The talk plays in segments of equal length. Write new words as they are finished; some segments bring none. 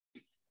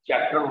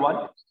Chapter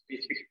 1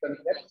 basic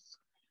concept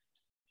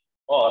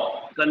और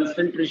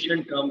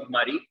concentration term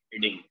हमारी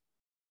heading,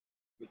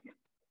 ठीक है,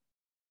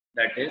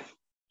 दैट इज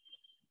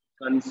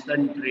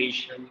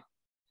कंसंट्रेशन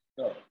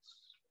टर्म्स।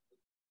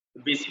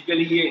 तो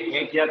बेसिकली ये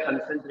है क्या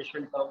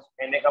कंसंट्रेशन टर्म्स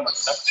कहने का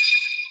मतलब?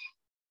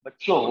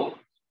 बच्चों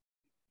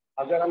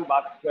अगर हम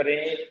बात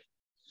करें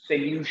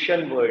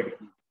सॉल्यूशन वर्ड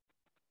की,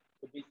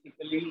 तो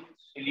बेसिकली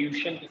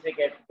सॉल्यूशन किसे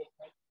कहते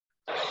हैं?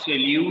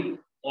 सॉल्यूट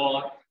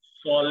और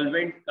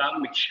सॉल्वेंट का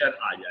मिक्सचर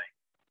आ जाए।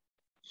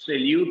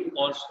 सॉल्यूट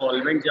और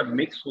सॉल्वेंट जब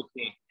मिक्स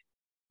होते हैं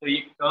तो ये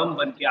टर्म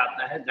बन के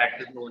आता है,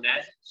 that is known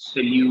as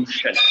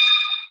solution,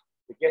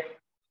 ठीक है।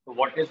 तो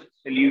what is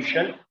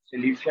solution?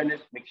 Solution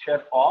is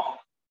mixture of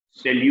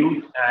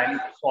solute and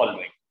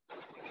solvent,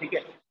 ठीक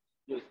है।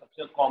 जो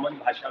सबसे कॉमन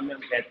भाषा में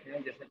हम कहते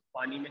हैं, जैसे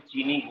पानी में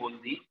चीनी घोल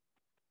दी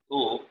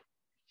तो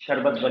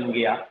शरबत बन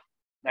गया,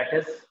 दैट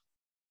इज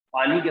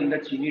पानी के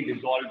अंदर चीनी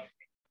डिजोल्व है,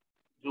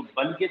 जो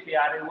बन के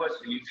तैयार है वो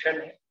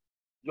सॉल्यूशन है।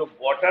 जो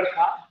वाटर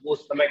था वो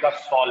उस समय का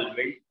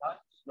सॉल्वेंट था,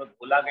 उसमें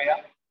घोला गया,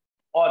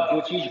 और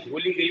जो चीज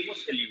घोली गई वो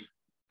सॉल्यूट।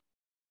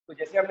 तो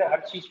जैसे हमने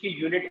हर चीज की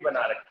यूनिट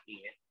बना रखी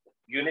है,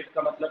 यूनिट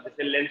का मतलब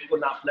जैसे लेंथ को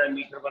नापना है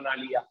मीटर बना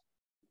लिया,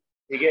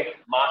 ठीक है,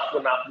 मास को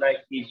नापना है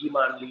केजी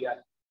मान लिया,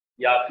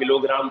 या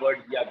किलोग्राम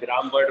वर्ड या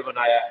ग्राम वर्ड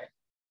बनाया है।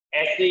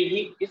 ऐसे ही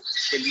इस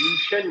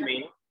सॉल्यूशन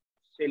में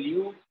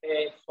सॉल्यूट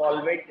है,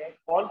 सॉल्वेंट है,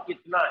 कौन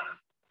कितना है,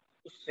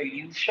 तो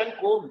सॉल्यूशन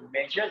को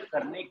मेजर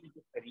करने के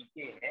जो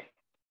तरीके हैं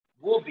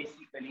वो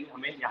बेसिकली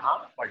हमें यहाँ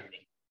पढ़ने।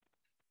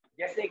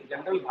 जैसे एक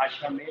जनरल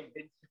भाषा में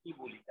डेंसिटी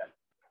बोली जाती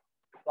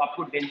है, तो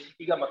आपको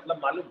डेंसिटी का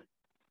मतलब मालूम है?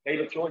 कई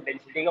बच्चों को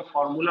डेंसिटी का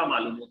फॉर्मूला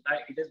मालूम होता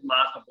है, it is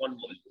mass upon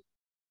volume.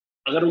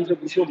 अगर उनसे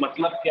पूछो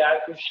मतलब क्या है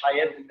तो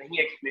शायद नहीं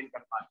एक्सप्लेन कर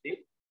पाते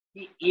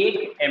कि 1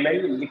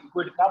 ml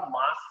लिक्विड का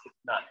मास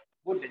कितना है,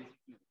 वो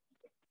डेंसिटी होती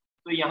है।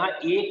 तो यहाँ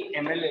 1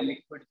 ml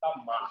लिक्विड का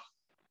मास,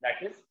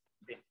 that is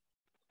density.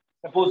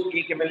 Suppose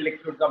 1 ml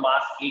liquid का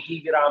मास 1 ही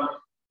ग्राम है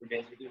तो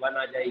डेंसिटी 1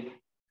 आ जाएगी।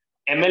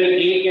 ml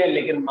 1 है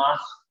लेकिन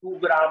मास 2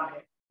 ग्राम है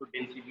तो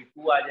डेंसिटी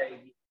 2 आ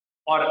जाएगी।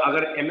 और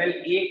अगर ml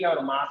 1 है और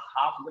मास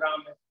 ½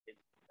 ग्राम है तो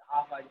डेंसिटी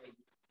 ½ आ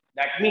जाएगी।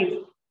 दैट मीन्स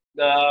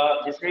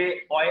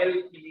जैसे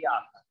ऑयल के लिए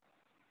आता है,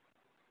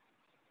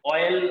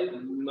 ऑयल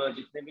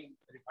जितने भी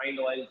रिफाइंड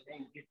ऑयल हैं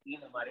इनके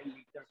 3 हमारे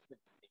लीटर्स में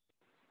हैं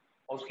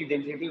और उसकी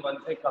डेंसिटी 1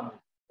 से कम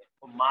होती है।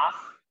 तो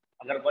मास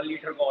अगर 1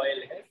 लीटर का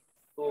ऑयल है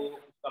तो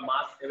उसका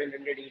मास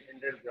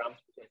 700-800 ग्राम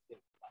कुछ ऐसे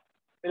होगा।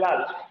 फिलहाल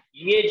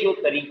ये जो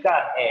तरीका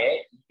है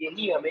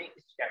यही हमें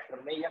इस चैप्टर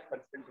में या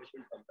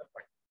कंसंट्रेशन टर्म में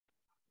पढ़ना है।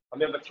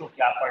 हमें बच्चों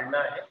क्या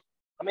पढ़ना है?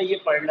 हमें ये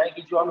पढ़ना है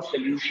कि जो हम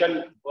सॉल्यूशन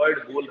वर्ड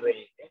बोल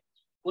रहे हैं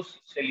उस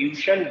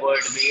सॉल्यूशन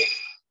वर्ड में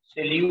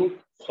सॉल्यूट,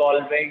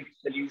 सॉल्वेंट,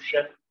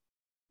 सॉल्यूशन,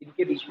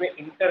 इनके बीच में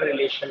इंटर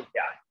रिलेशन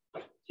क्या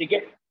है, ठीक है।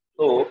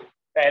 तो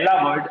पहला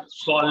वर्ड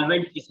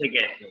सॉल्वेंट किसे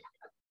कहते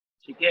हैं,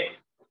 ठीक है।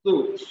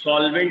 तो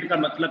सॉल्वेंट का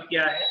मतलब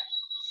क्या है?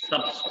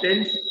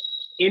 Substance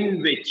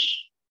in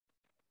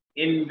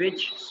which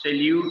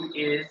solute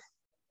is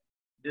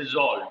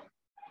dissolve,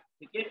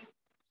 ठीक है।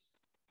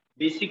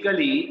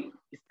 बेसिकली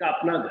इसका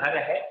अपना घर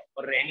है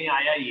और रहने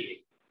आया ये,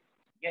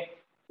 ठीक है।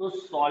 तो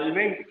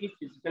सॉल्वेंट की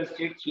फिजिकल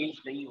स्टेट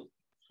चेंज नहीं होती,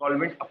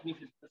 सॉल्वेंट अपनी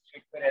फिजिकल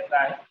स्टेट पे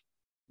रहता है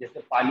जैसे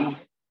पानी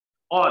है।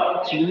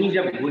 और चीनी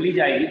जब घोली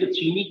जाएगी तो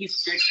चीनी की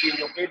स्टेट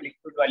चेंज होकर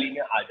लिक्विड वाली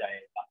में आ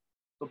जाएगा।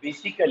 तो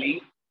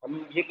बेसिकली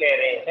हम ये कह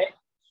रहे हैं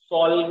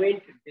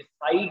solvent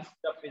decides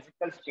the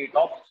physical state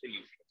of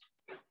solution.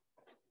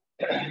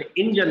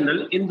 In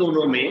general in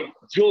दोनों में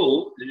जो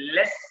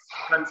लेस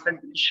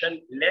कंसंट्रेशन,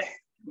 लेस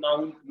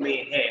अमाउंट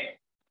में है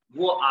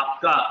वो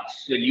आपका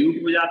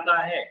सॉल्यूट हो जाता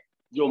है,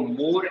 जो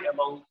मोर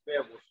अमाउंट में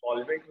वो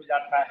सॉल्वेंट हो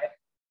जाता है।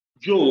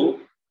 जो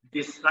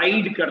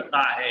डिसाइड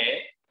करता है,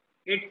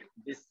 it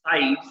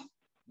decides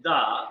the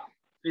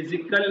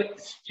physical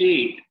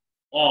state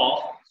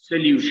of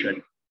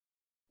solution.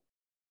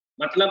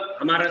 मतलब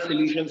हमारा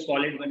सॉल्यूशन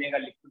सॉलिड बनेगा,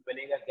 लिक्विड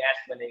बनेगा,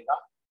 गैस बनेगा,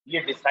 ये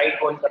डिसाइड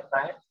कौन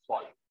करता है?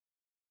 सॉलिड।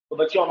 तो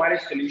बच्चों हमारे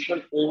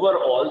सॉल्यूशन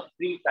ओवरऑल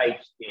 3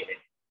 टाइप्स के हैं,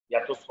 या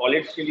तो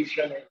सॉलिड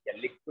सॉल्यूशन है या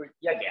लिक्विड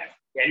या गैस।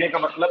 कहने का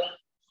मतलब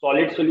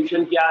सॉलिड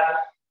सॉल्यूशन क्या है?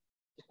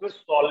 इसमें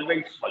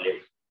सॉल्वेंट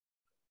सॉलिड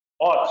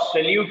और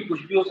सॉल्यूट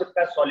कुछ भी हो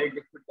सकता है, solid,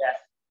 liquid,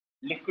 gas.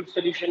 Liquid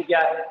solution क्या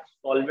है?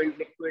 सॉल्वेंट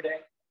लिक्विड है,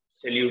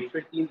 सॉल्यूट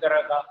फिर 3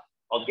 तरह का,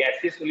 और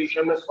गैसीय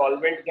सॉल्यूशन में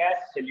सॉल्वेंट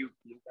गैस, सॉल्यूट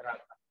 3 तरह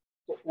का।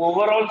 तो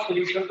ओवरऑल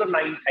सॉल्यूशन तो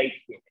 9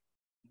 टाइप के हैं,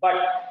 बट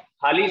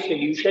खाली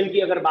सॉल्यूशन की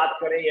अगर बात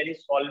करें यानी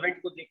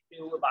सॉल्वेंट को देखते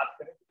हुए बात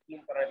करें तो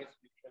 3 तरह के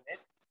सॉल्यूशन है,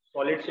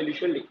 सॉलिड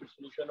सॉल्यूशन, लिक्विड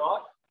सॉल्यूशन और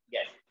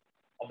गैस।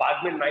 और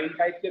बाद में 9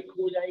 टाइप के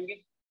हो जाएंगे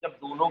जब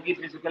दोनों की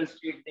फिजिकल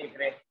स्टेट देख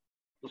रहे हैं,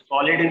 तो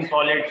solid in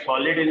solid,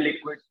 solid in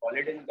liquid,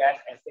 solid in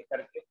gas, ऐसे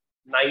करके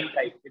 9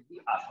 टाइप के भी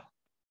आ सकते।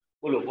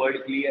 बोलो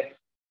वर्ड क्लियर?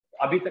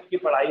 अभी तक की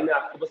पढ़ाई में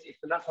आपको बस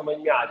इतना समझ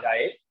में आ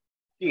जाए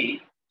कि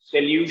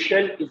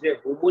solution is a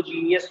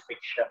homogeneous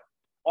mixture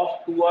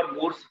of 2 और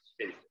मोर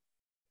सब्सटेंसेस।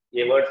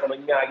 ये वर्ड समझ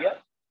में आ गया?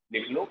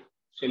 लिख लो,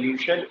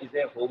 solution is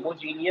a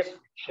homogeneous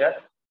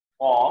mixture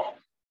of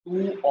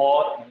 2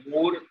 और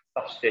मोर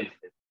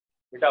सब्सटेंसेस।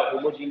 बेटा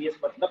होमोजीनियस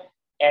मतलब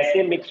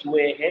ऐसे मिक्स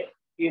हुए हैं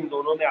कि इन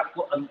दोनों में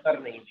आपको अंतर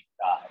नहीं दिख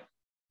रहा है।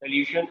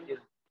 Solution is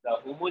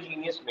the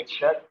homogeneous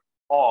mixture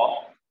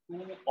of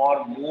to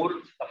और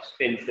मोर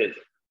substances.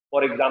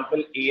 For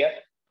example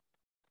air,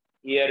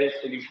 air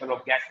is solution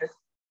of gases,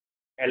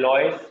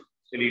 alloys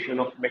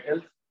solution of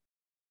metals,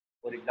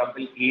 for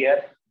example air,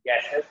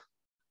 gases.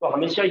 तो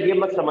हमेशा ये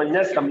मत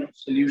समझना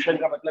सोल्यूशन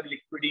का मतलब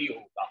लिक्विड ही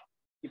होगा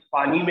कि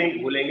पानी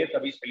में घोलेंगे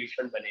तभी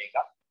सोल्यूशन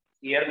बनेगा।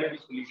 एयर में भी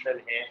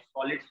सोल्यूशन है,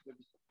 सॉलिड्स में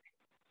भी सोल्यूशन,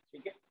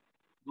 ठीक है।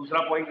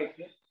 दूसरा पॉइंट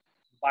देखिए,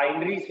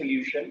 binary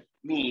solution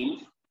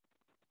means,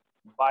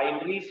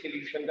 binary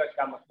solution का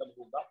क्या मतलब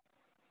होगा,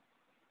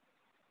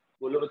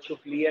 बोलो बच्चों,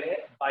 क्लियर है?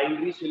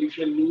 Binary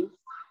solution means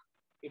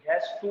it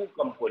has to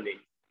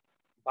component.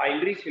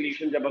 Binary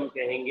solution जब हम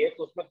कहेंगे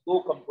तो उसमें दो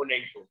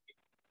कंपोनेंट होंगे,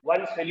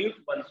 वन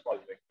सोल्यूट वन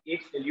सॉल्वेंट,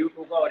 एक सोल्यूट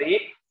होगा और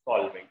एक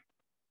solvent.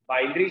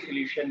 Binary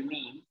solution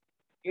means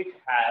it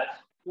has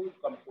two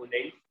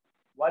components,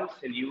 one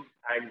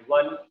solute and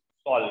one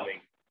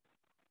solvent,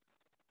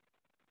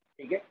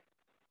 ठीक है।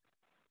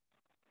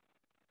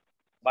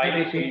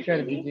 Binary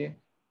solution means,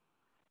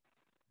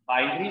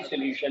 binary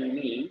solution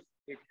means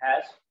it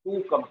has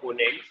two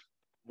components,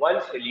 one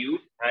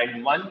solute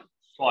and one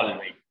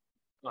solvent.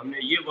 तो हमने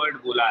ये word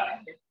बोला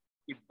है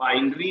कि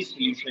बाइनरी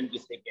सोल्यूशन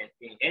जिसे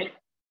कहते हैं,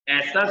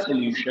 ऐसा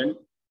सोल्यूशन,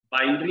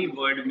 बाइनरी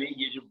वर्ड में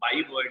ये जो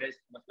बाई वर्ड है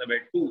इसका मतलब है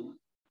टू,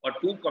 और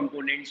टू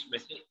कंपोनेंट्स में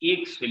से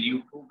एक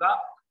सोल्यूट होगा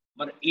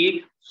और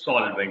एक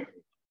सॉल्वेंट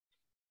होगा,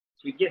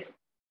 ठीक है।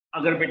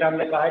 अगर बेटा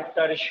हमने कहा है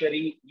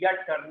टर्शरी या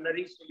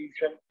टर्नरी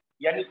सोल्यूशन,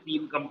 यानी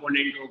तीन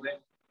कंपोनेंट हो गए।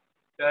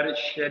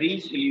 टर्शरी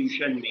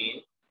सोल्यूशन में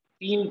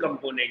तीन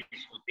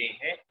कंपोनेंट्स होते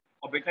हैं,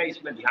 और बेटा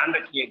इसमें ध्यान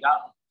रखिएगा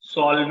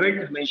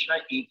सॉल्वेंट हमेशा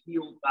एक ही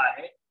होता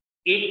है,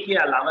 एक के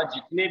अलावा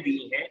जितने भी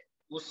हैं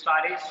वो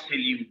सारे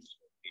सोल्यूट्स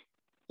होंगे।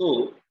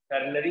 तो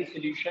टर्नरी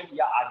सोल्यूशन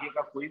या आगे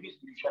का कोई भी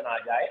सोल्यूशन आ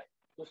जाए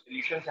तो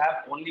solutions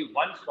have only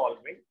one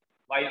solvent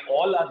while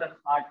all others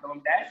are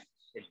termed as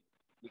solute.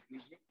 लिख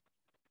लीजिए,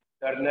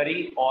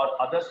 टर्नरी और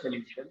अदर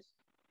सोल्यूशंस,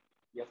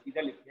 या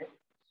सीधा लिखते हैं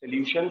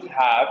सोल्यूशंस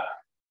हैव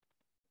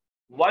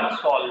वन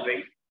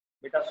सॉल्वेंट,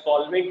 बेटा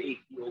सॉल्वेंट एक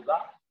ही होगा,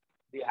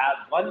 they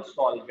have one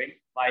solvent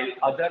while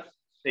others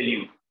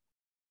solute.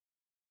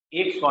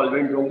 एक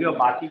सॉल्वेंट होंगे और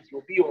बाकी जो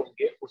भी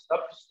होंगे वो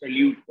सब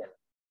सोल्यूट कहलाएंगे।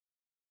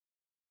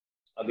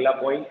 अगला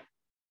point,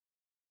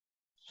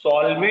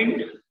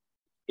 solvent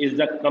is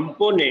the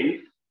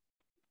component,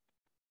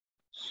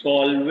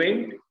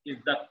 solvent is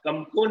the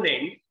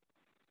component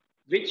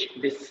which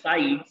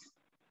decides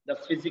the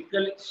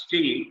physical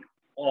state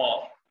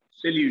of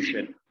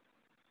solution.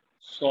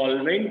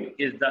 Solvent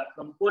is the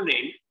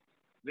component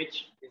which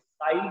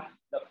decides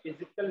the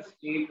physical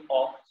state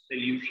of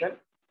solution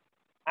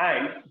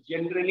and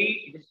generally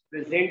it is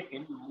present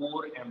in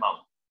more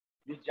amount.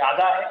 जो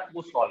ज्यादा है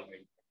वो solvent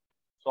है.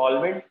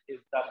 Solvent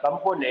is the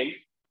component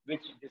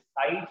which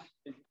decides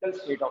physical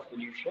state of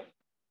solution.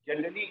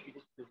 Generally it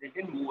is present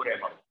in more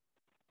amount.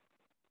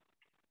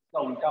 इसका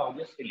उल्टा हो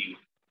गया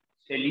solute.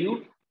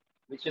 Solute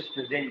which is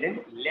present in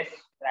less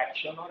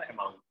fraction or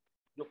amount.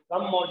 जो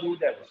कम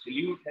मौजूद है वो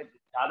solute है, जो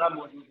ज्यादा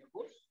मौजूद है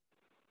वो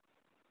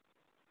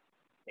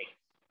नहीं।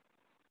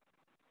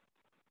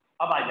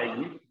 अब आ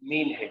जाइए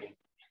मेन हेडिंग।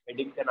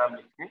 हेडिंग का नाम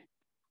लिखते हैं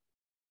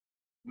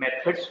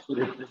methods to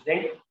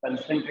represent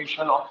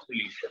concentration of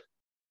solution.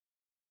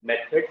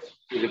 Methods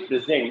to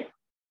represent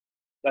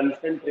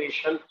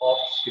concentration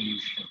of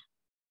solution.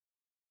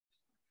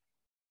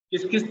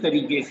 किस किस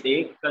तरीके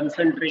से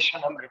कंसंट्रेशन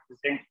हम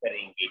रिप्रेजेंट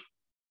करेंगे?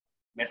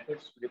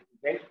 Methods to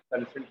represent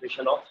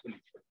concentration of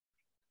solution.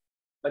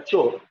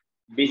 बच्चों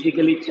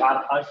बेसिकली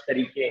 4-5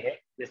 तरीके हैं,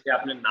 जैसे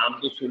आपने नाम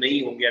तो सुने ही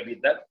होंगे अभी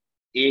तक।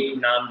 एक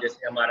नाम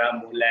जैसे हमारा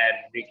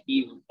मोलैरिटी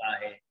होता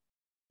है,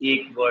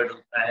 एक वर्ड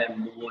होता है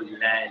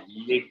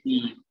मोलैलिटी,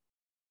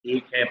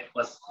 एक है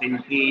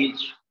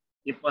परसेंटेज।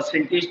 ये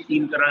परसेंटेज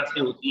 3 तरह से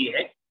होती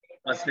है,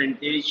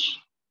 परसेंटेज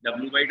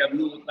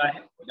W/W होता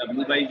है,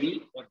 W/V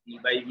और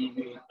V/V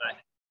भी होता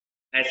है।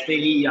 ऐसे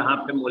ही यहाँ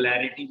पे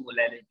मोलैरिटी,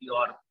 मोलैलिटी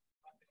और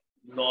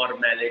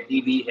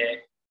नॉर्मेलिटी भी है,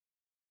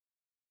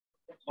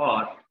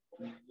 और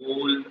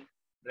मोल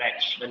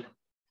फ्रैक्शन।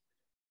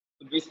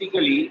 तो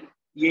बेसिकली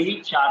यही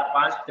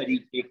 4-5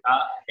 तरीके का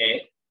है,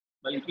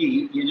 बल्कि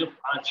ये जो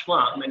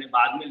 5वां मैंने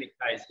बाद में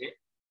लिखा है इसे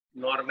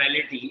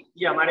नॉर्मेलिटी,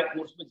 ये हमारे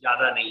कोर्स में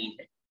ज्यादा नहीं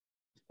है,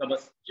 इसका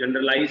बस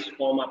जनरलाइज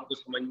फॉर्म आपको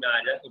समझ में आ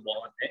जाए तो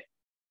बहुत है।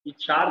 ये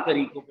 4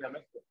 तरीकों पे हमें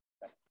फोकस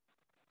करना है,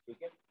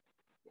 ठीक है।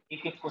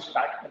 एक एक को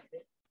स्टार्ट करते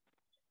हैं।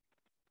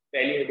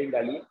 पहली हेडिंग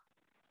डालिए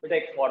बेटा,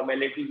 एक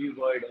फॉर्मेलिटी भी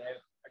वर्ड है,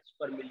 पार्ट्स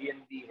पर मिलियन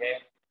भी है,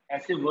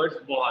 ऐसे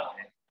वर्ड्स बहुत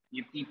हैं।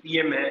 ये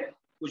पीपीएम है,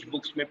 कुछ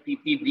बुक्स में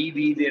पीपीवी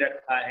भी दे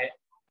रखा है,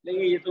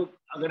 लेकिन ये तो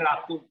अगर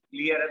आपको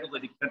क्लियर है तो कोई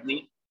दिक्कत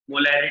नहीं।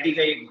 मोलैरिटी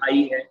का एक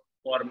भाई है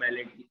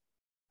फॉर्मेलिटी,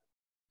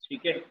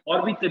 ठीक है।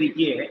 और भी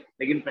तरीके हैं,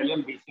 लेकिन पहले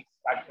हम बेसिक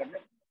स्टार्ट कर लें।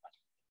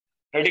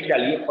 हेडिंग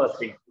डालिए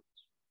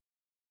परसेंटेज।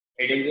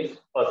 हेडिंग इज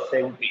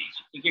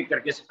परसेंटेज, एक एक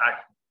करके स्टार्ट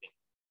करते हैं।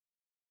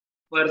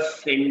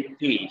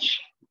 परसेंटेज,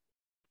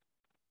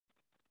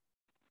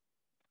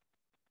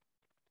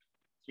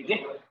 ठीक है।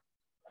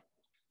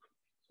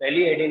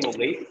 पहली हेडिंग हो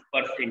गई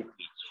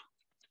परसेंटेज।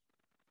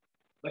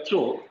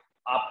 बच्चों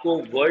आपको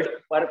वर्ड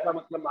पर का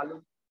मतलब मालूम?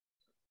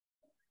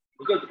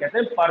 ठीक है, कहते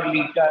हैं पर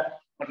लीटर,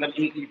 मतलब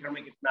 1 लीटर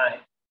में कितना है।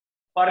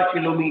 पर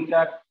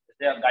किलोमीटर,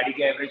 जैसे आप गाड़ी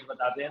के एवरेज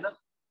बताते हैं ना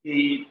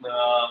कि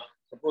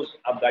सपोज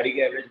आप गाड़ी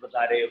के एवरेज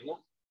बता रहे हो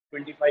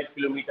 25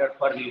 किलोमीटर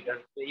पर लीटर,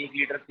 तो 1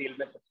 लीटर तेल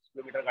में 25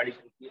 किलोमीटर गाड़ी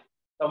चलती है।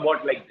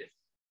 Somewhat like this.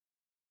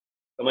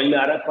 समझ में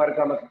आ रहा है पर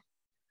का मतलब?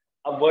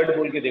 अब वर्ड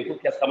बोल के देखो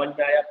क्या समझ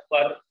में आया।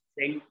 पर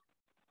सेंट।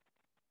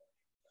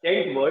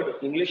 सेंट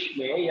वर्ड इंग्लिश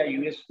में या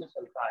यूएस में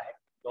चलता है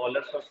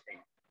डॉलर्स और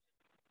सेंट।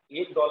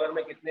 $1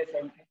 में कितने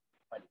सेंट है?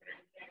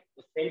 100।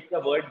 तो सेंट का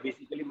वर्ड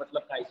बेसिकली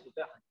मतलब का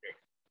होता है 100।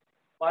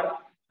 पर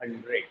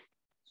 100,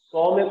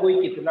 100 में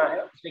कोई कितना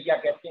है उसे क्या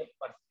कहते हैं?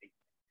 परसेंट।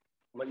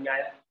 समझ में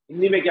आया?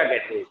 हिंदी में क्या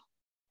कहते हैं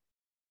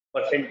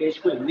परसेंटेज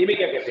को? हिंदी में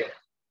क्या कहते हैं?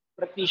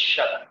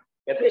 प्रतिशत।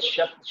 कहते हैं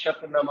शत,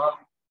 शतनमा।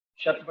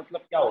 शत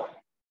मतलब क्या होता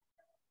है?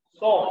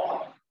 100।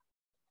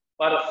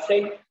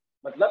 परसेंट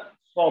मतलब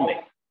 100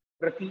 में।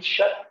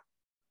 प्रतिशत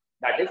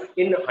दैट इज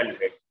इन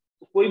 100।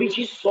 तो कोई भी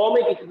चीज 100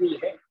 में कितनी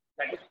है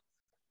दैट इज।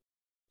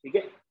 ठीक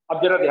है,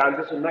 अब जरा ध्यान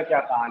से सुनना क्या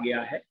कहा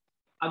गया है।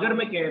 अगर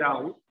मैं कह रहा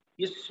हूं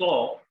ये 100,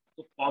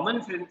 तो कॉमन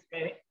सेंस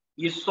है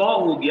ये 100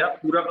 हो गया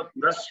पूरा का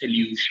पूरा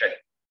सोल्यूशन।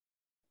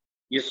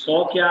 ये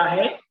 100 क्या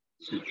है?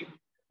 सोल्यूशन।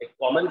 एक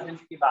कॉमन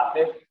सेंस की बात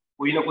है,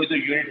 कोई ना कोई तो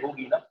यूनिट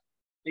होगी ना।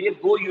 तो ये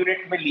 2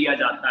 यूनिट में लिया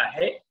जाता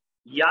है,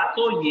 या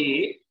तो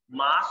ये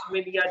मास में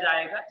लिया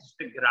जाएगा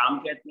जिसे ग्राम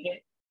कहते हैं,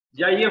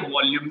 या ये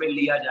वॉल्यूम में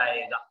लिया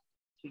जाएगा।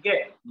 ठीक है,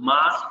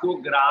 मास को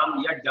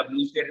ग्राम या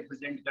डब्ल्यू से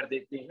रिप्रेजेंट कर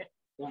देते हैं,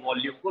 वो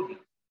वॉल्यूम को भी।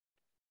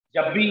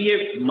 जब भी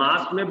ये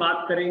मास में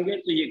बात करेंगे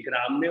तो ये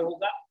ग्राम में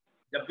होगा,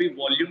 जब भी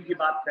वॉल्यूम की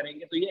बात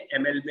करेंगे तो ये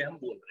ml में हम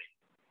बोल रहे हैं।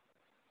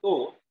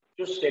 तो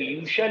जो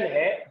सोल्यूशन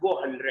है वो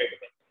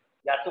 100 है,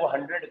 या तो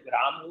 100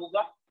 ग्राम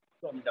होगा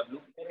तो हम W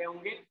कह रहे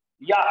होंगे,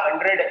 या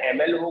 100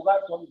 ml होगा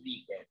तो हम V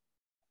कह रहे हैं।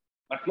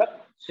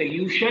 मतलब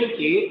सोल्यूशन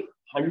के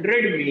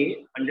 100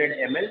 में 100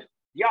 ml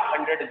या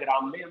 100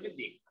 ग्राम में हमें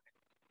देखना है,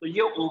 तो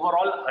ये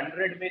ओवरऑल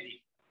 100 में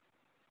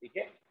देखना। ठीक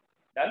है,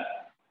 डन।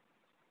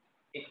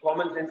 एक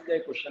कॉमन सेंस का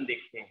क्वेश्चन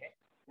देखते हैं।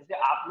 जैसे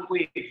आपने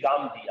कोई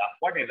एग्जाम दिया,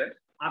 व्हाटएवर,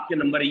 आपके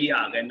नंबर ये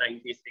आ गए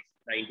 96,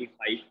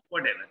 95,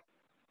 व्हाटएवर।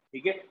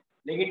 ठीक है,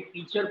 लेकिन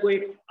टीचर को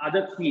एक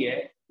आदत सी है,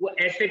 वो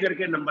ऐसे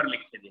करके नंबर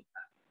लिख के देता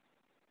है,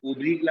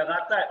 ओब्लिक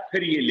लगाता है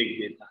फिर ये लिख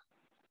देता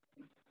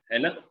है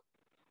ना।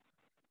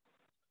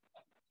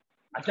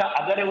 अच्छा,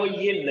 अगर वो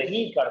ये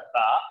नहीं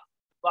करता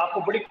तो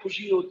आपको बड़ी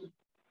खुशी होती,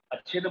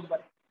 अच्छे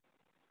नंबर।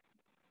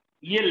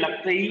 ये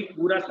लगते ही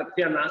पूरा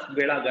सत्यानाश,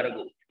 बेड़ा गर्क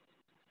हो।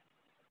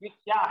 ये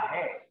क्या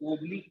है?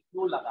 ओब्लिक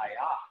क्यों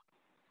लगाया?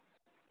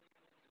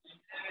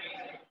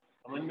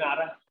 समझ में आ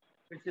रहा है?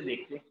 फिर से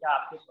देखते हैं क्या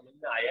आपको समझ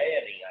में आया या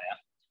नहीं आया।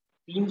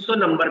 300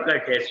 नंबर का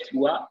टेस्ट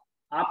हुआ,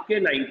 आपके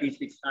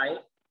 96 आए।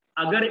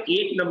 अगर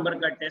 1 नंबर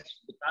का टेस्ट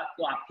होता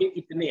तो आपके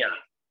इतने आए।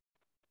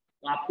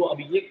 तो आपको अब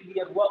ये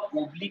क्लियर हुआ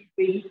ओब्लिक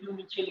पे ही क्यों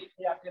नीचे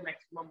लिखे आते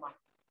maximum marks.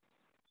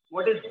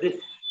 What is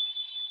this?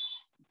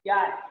 क्या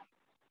है?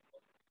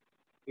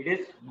 It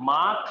is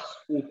marks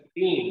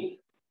obtained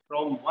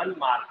from 1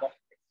 mark of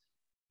test.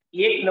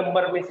 1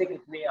 number में से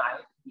कितने आए,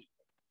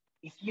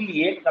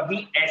 इसीलिए कभी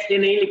ऐसे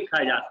नहीं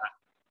लिखा जाता,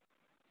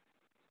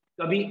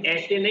 कभी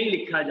ऐसे नहीं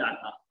लिखा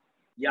जाता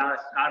या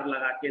स्टार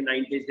लगा के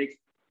 96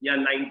 या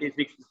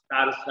 96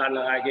 स्टार स्टार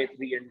लगा के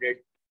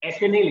 300,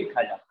 ऐसे नहीं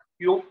लिखा जाता।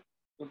 क्यों?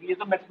 क्योंकि ये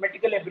तो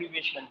मैथमेटिकल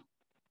एब्रीविएशन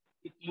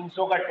कि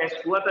 300 का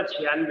टेस्ट हुआ था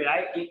 96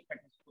 आए, 1 का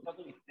टेस्ट हुआ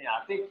तो इतने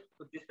आते।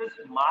 तो this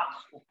is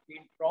marks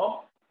obtained from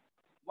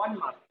 1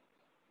 mark.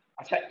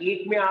 अच्छा,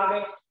 1 में आ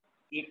गए,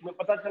 1 में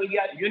पता चल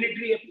गया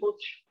यूनिटरी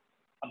अप्रोच।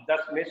 अब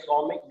 10 में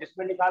 100 में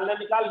जिसमें निकालना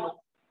निकाल लो।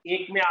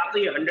 1 में आते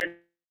ही 100।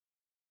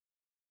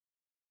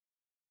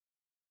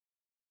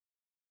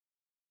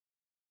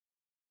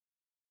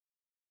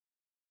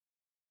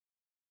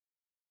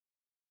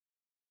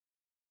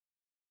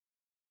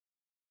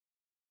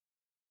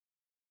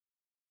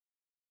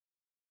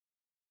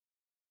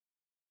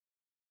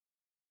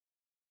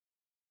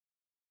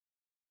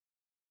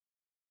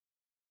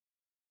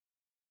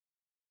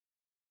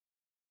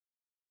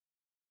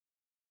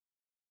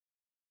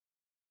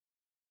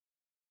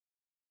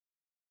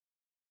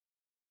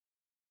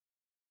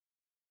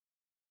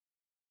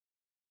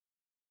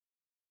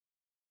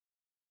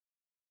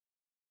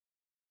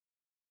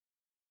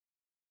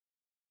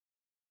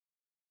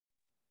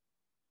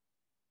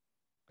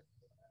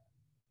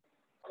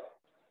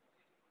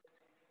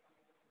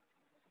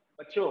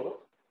 बच्चों,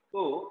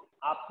 तो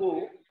आपको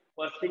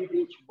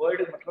परसेंटेज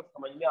वर्ड मतलब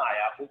समझ में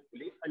आया,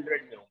 होपफुली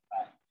 100 में होता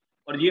है,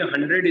 और ये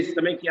 100 इस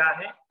समय क्या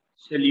है?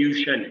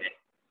 सोल्यूशन है।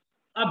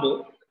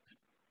 अब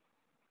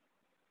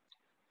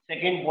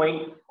सेकेंड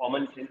पॉइंट,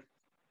 कॉमन सेंस।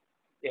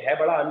 ये है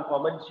बड़ा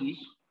अनकॉमन चीज,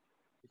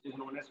 this is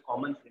known as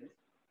common sense.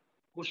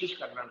 कोशिश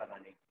करना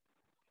लगाने की।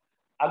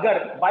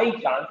 अगर बाई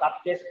चांस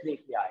आप टेस्ट दे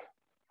के आए,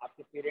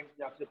 आपके पेरेंट्स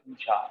ने आपसे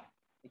पूछा,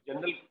 एक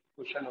जनरल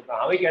क्वेश्चन होता है,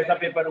 हाँ भाई कैसा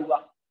पेपर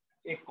हुआ,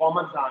 एक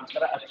कॉमन सा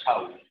आंसर है अच्छा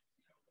हुआ।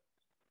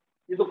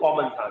 ये तो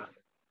कॉमन सा आंसर।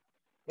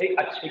 भाई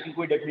अच्छे की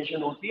कोई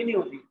डेफिनेशन होती है नहीं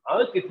होती?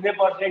 हाँ कितने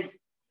परसेंट,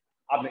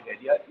 आपने कह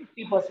दिया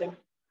 80%,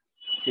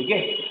 ठीक है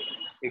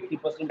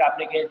 80%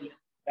 आपने कह दिया,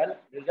 डन,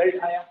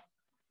 रिजल्ट आया,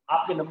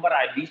 आपके नंबर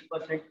आए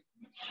 20%।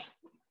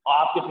 और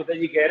आपके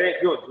पिताजी कह रहे हैं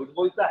क्यों झूठ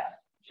बोलता है,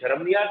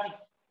 शर्म नहीं आती,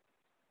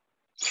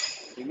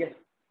 ठीक है।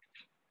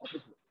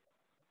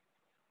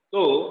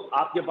 तो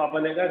आपके पापा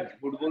ने कहा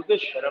झूठ बोलते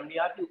शर्म नहीं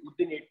आती, उस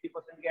दिन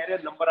 80% कह रहे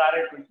हैं, नंबर आ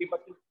रहे हैं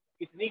 20%,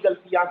 कितनी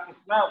गलतियां,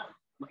 कितना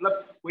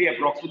मतलब कोई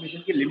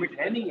अप्रोक्सीमेशन की लिमिट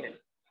है नहीं है।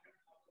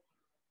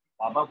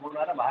 पापा फोन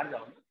आ रहा, बाहर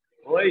जाओ ना,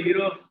 ओए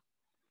हीरो,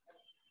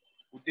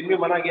 उस दिन भी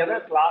मना किया था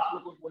क्लास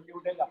में कुछ बोल नहीं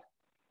उठेगा,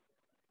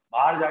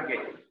 बाहर जाके,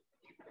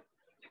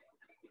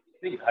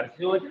 नहीं घर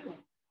से हो जाए,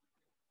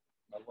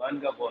 भगवान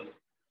का कॉल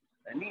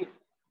है नहीं।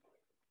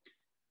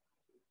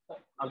 तो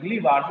अगली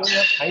बार तो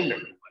मैं फाइन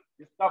रखूंगा,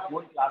 जिसका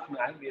फोन क्लास में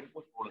आए मेरे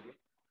को छोड़ दे,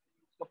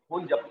 तो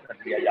फोन जब्त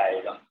कर लिया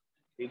जाएगा,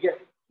 ठीक है,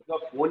 तो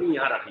फोन ही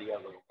यहाँ रख लिया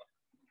करूंगा।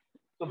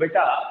 तो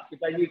बेटा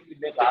पिताजी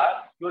ने कहा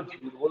क्यों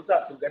झूठ बोलता,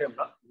 तुम कह रहे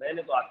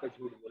मैंने तो आपका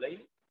झूठ बोला ही,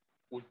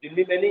 उस दिन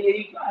भी मैंने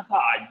यही कहा था,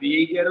 आज भी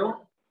यही कह रहा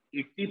हूँ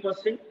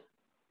 80%।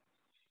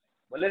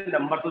 बोले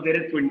नंबर तो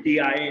तेरे 20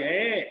 आए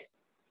हैं।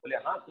 बोले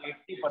हाँ तो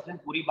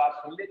 80% पूरी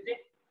बात सुन लेते,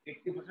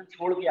 80%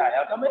 छोड़ के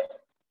आया था मैं,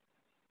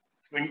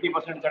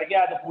 20% करके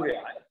आया तो पूरे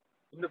आए,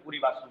 तुमने पूरी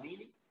बात सुनी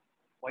नहीं,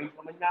 वही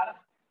समझ में आ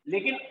रहा।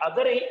 लेकिन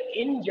अगर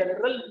इन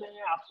जनरल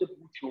मैं आपसे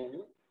पूछूं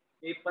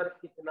पेपर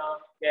कितना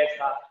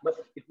कैसा,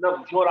 बस इतना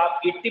पूछो और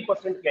आप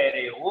 80% कह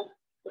रहे हो,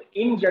 तो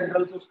इन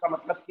जनरल तो उसका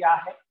मतलब क्या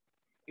है,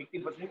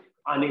 80%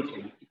 आने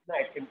चाहिए, इतना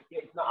अटेम्प्ट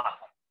किया, इतना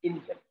आता है इन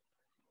जनरल।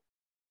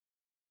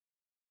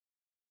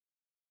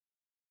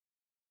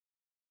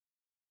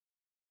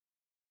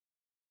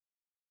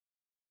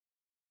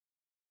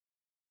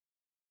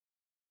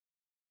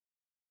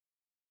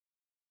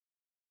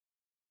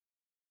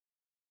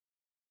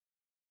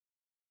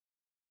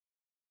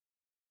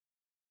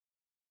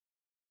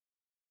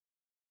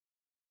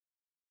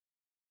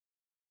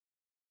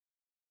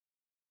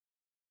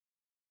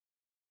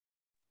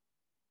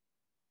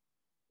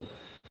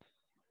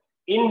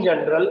 इन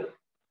जनरल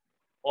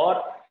और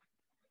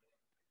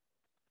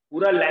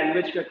पूरा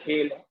लैंग्वेज का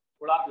खेल है,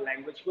 थोड़ा आप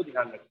लैंग्वेज को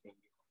ध्यान रखेंगे,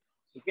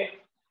 ठीक है।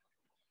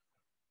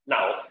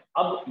 नाउ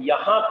अब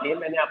यहाँ पे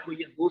मैंने आपको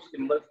ये दो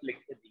सिंबल्स लिख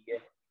के दिए,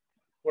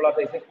 थोड़ा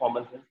सा इसे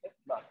कॉमन सेंस है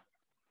ना।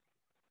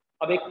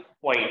 अब एक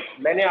पॉइंट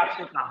मैंने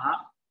आपसे कहा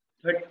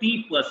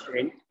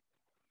 30%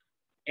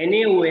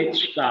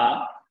 NaOH का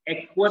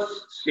एक्वस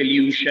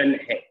सॉल्यूशन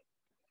है,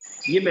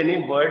 ये मैंने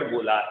वर्ड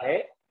बोला है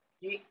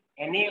कि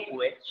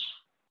NaOH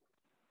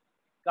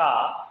का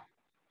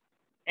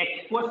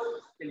एक्वस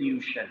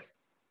सॉल्यूशन।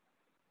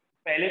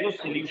 पहले तो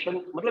सॉल्यूशन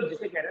मतलब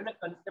जिसे कह रहे हैं ना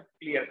कंसेप्ट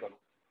क्लियर करो,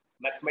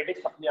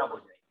 मैथमेटिक्स अपने आप हो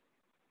जाएगी।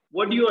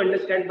 What do you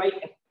understand by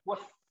aqueous?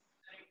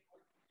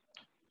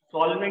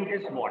 Solvent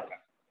is water,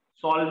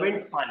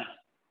 solvent पानी,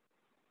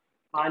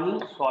 पानी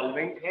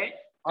सॉल्वेंट है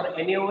और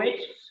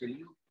NaOH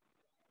solute.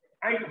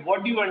 And what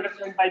do you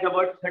understand by the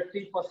word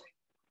 30%?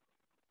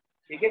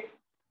 ठीक है,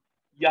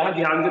 यहाँ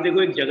ध्यान से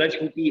देखो एक जगह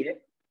छूटी है,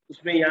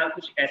 उसमें यहाँ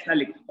कुछ ऐसा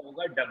लिखा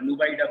होगा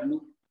W/W,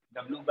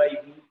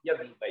 W/V या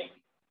V/V।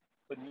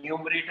 तो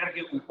न्यूमरेटर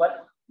के ऊपर,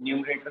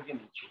 न्यूमरेटर के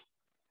नीचे,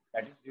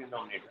 दैट इज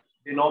डिनोमिनेटर।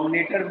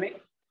 डिनोमिनेटर में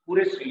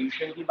पूरे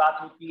सॉल्यूशन की बात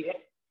होती है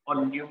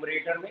और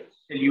न्यूमरेटर में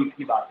सॉल्यूट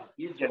की बात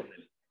होती है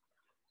जनरली।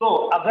 तो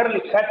अगर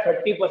लिखा है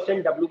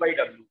 30%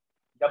 W/W,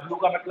 W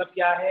का मतलब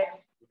क्या है,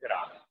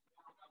 ग्राम,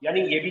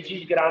 यानी ये भी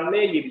चीज ग्राम में,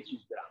 ये भी चीज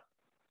ग्राम।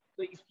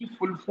 तो इसकी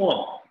फुल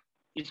फॉर्म,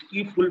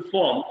 इसकी फुल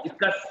फॉर्म,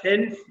 इसका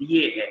सेंस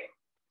ये है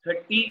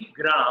 30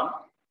 ग्राम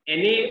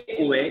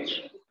NaOH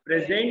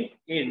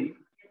present in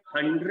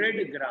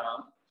 100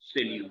 gram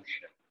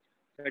solution.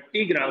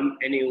 30 gram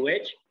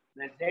NaOH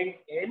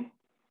present in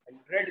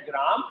 100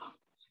 ग्राम,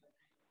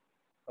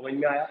 समझ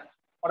में आया।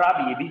 और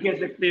आप ये भी कह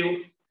सकते हो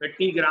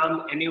 30 ग्राम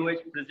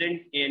NaOH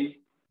present in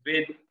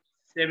with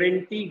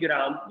 70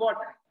 gram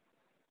water.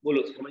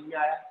 बोलो समझ में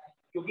आया,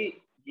 क्योंकि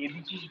ये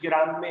भी चीज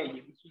ग्राम में, ये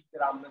भी चीज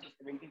ग्राम में, तो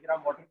 70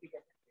 ग्राम वाटर भी कह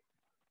सकते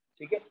हैं,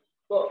 ठीक है।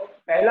 तो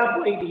पहला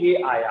पॉइंट ये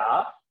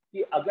आया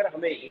कि अगर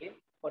हमें ये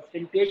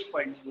परसेंटेज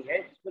पढ़नी है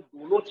जिसमें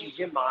दोनों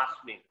चीजें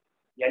मास में,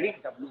 यानी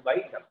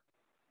W/W,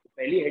 तो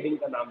पहली हेडिंग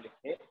का नाम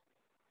लिखें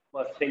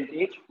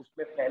परसेंटेज,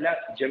 उसमें पहला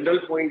जनरल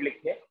पॉइंट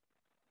लिखें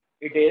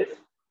it is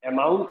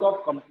amount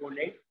of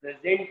component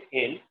present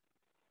in,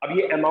 अब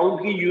ये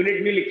अमाउंट की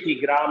यूनिट नहीं लिखी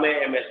ग्राम है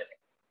ml है,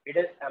 it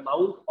is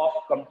amount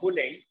of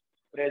component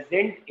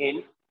present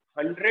in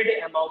 100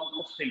 amount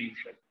of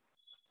solution.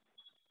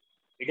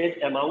 It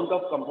is amount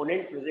of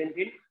component present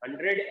in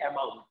 100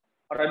 amount,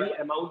 और अभी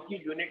अमाउंट की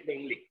यूनिट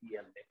नहीं लिखी है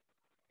हमने।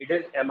 It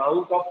is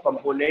amount of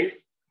component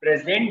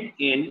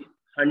present in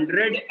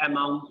 100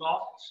 amount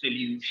of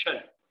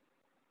solution.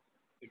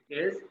 It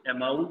is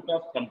amount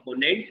of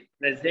component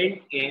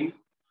present in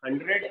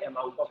 100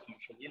 amount of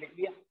solution, ये लिख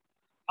लिया।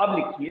 अब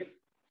लिखिए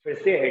फिर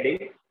से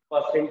हेडिंग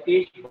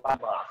परसेंटेज बाय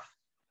मास।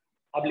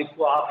 अब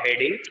लिखो आप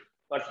हेडिंग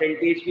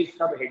परसेंटेज की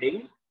सब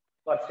हेडिंग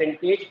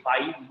परसेंटेज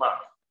बाय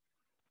मास।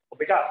 तो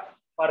बेटा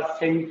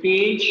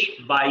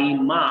परसेंटेज बाय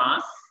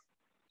मास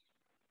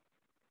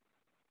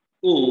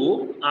तो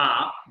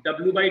आप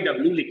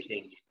W/W लिख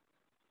लेंगे,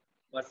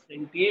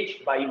 परसेंटेज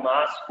बाई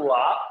मास को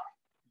आप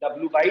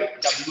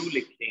W/W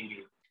लिख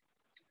लेंगे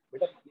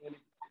बेटा।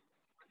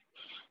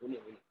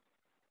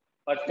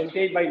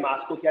 परसेंटेज बाई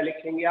मास को क्या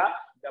लिखेंगे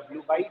आप?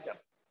 W/W।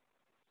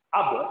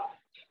 अब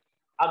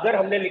अगर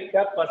हमने लिखा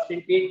है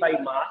परसेंटेज बाई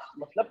मास,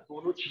 मतलब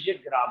दोनों चीजें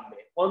ग्राम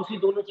में। कौन सी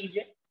दोनों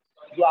चीजें?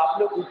 जो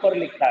आपने ऊपर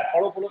लिखा है,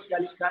 पढ़ो पढ़ो क्या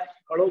लिखा है,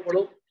 पढ़ो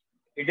पढ़ो।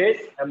 It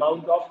is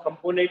amount of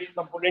component,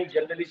 component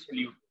generally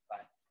solute होता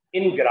है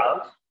in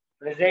grams,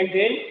 present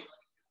in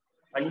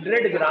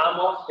 100 gram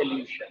of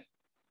solution.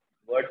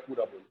 Word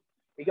पूरा बोलो,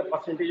 ठीक है।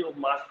 परसेंटेज ऑफ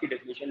मास की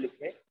डेफिनेशन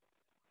लिखे,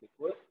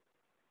 देखो,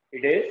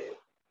 it is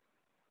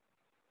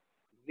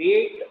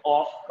weight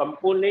of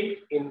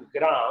component in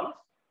grams,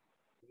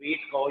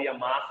 wait कहो या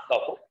मास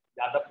कहो,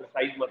 ज्यादा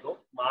प्रिसाइज मत हो,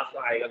 मास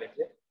आएगा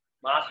वैसे।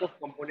 Mass of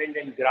component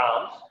in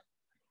grams,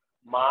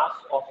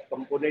 mass of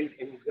component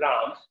in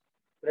grams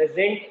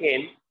present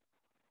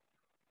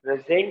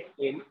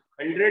in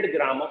 100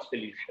 gram of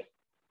solution.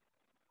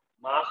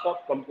 Mass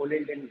of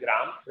component in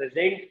gram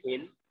present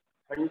in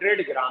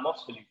 100 gram of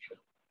solution,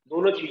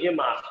 दोनों चीजें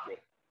मास में,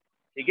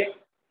 ठीक है।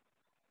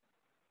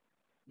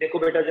 देखो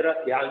बेटा जरा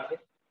ध्यान से,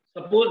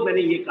 सपोज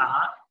मैंने ये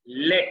कहा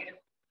लेट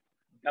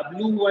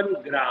W1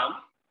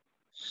 ग्राम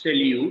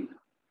सॉल्यूट,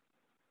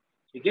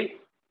 ठीक है,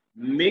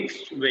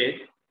 mixed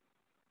with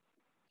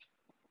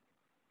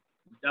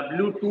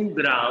W2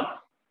 gram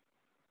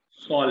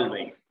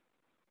solvent,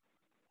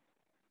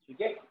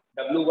 ठीक है।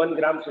 W1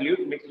 gram solute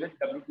mixed with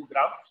W2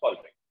 gram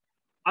solvent.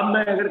 अब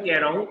मैं अगर कह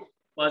रहा हूं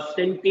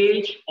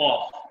परसेंटेज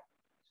ऑफ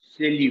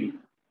सॉल्यूट,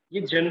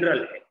 ये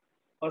जनरल है,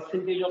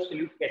 परसेंटेज ऑफ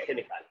सॉल्यूट कैसे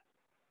निकालें?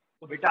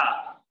 तो बेटा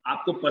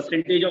आपको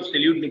परसेंटेज ऑफ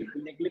सॉल्यूट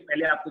निकालने के लिए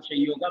पहले आपको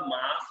चाहिए होगा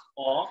मास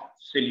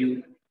ऑफ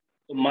सॉल्यूट।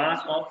 तो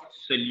mass of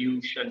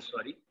solution,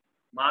 sorry,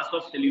 mass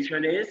of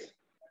solution is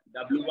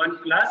W1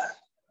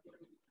 plus,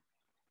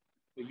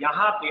 तो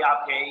यहां पे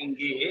आप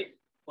कहेंगे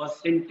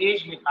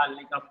परसेंटेज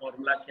निकालने का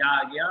फॉर्मूला क्या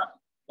आ गया?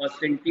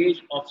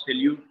 Percentage of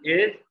solute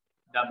is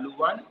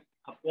W1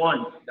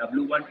 upon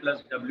W1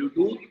 plus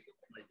W2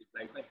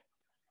 multiply by.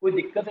 कोई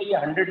दिक्कत है ये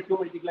 100 क्यों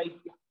मल्टीप्लाई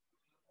किया?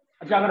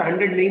 अच्छा अगर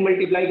 100 नहीं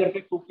मल्टीप्लाई करते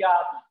तो क्या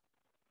आता?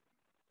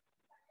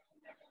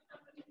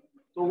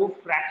 तो वो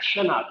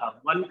फ्रैक्शन आता,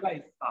 1 का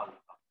हिस्सा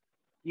होता,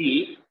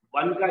 कि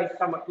 1 का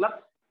हिस्सा मतलब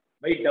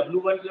भाई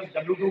W1 प्लस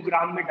W2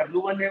 ग्राम में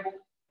W1 है वो,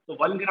 तो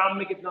 1 ग्राम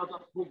में कितना होता?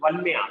 वो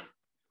 1 में आता।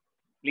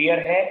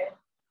 क्लियर है?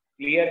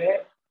 क्लियर है?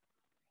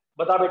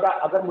 बता बेटा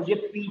अगर मुझे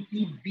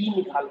PPB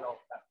निकालना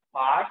होता है,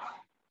 पार्ट्स,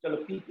 चलो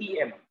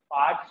PPM,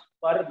 पार्ट्स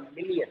पर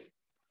मिलियन,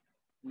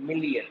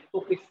 मिलियन, तो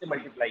किससे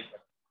मल्टीप्लाई कर?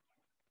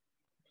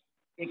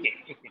 एक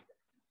एक एक एक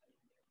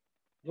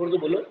जोड़ दो,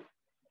 बोलो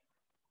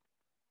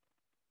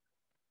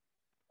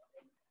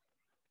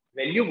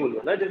वैल्यू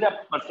बोलो ना, जैसे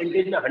आप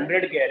परसेंटेज में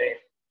 100 कह रहे हैं,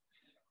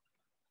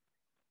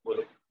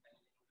 बोलो।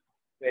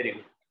 Very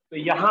good. तो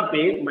यहाँ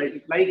पे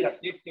मल्टीप्लाई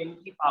करते 10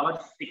 की पावर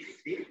 6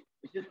 से,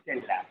 विच इज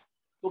 10 लाख।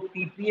 तो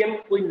पीपीएम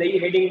कोई नई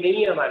हेडिंग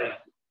नहीं है हमारे,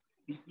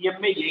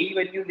 पीपीएम में यही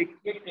वैल्यू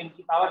लिखी है 10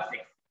 की पावर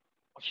 6,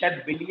 और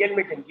शायद बिलियन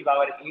में 10 की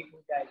पावर 8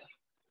 हो जाएगी,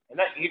 है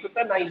ना? 8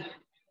 होता है 9,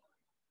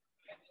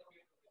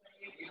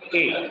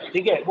 8,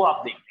 ठीक है, वो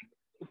आप देख लेंगे।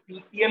 तो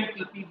पीपीएम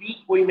पीपीबी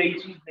कोई नई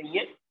चीज नहीं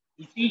है।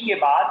 इसी के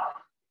बाद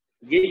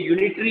ये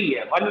यूनिटरी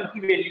है, 1 की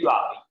वैल्यू आ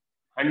गई,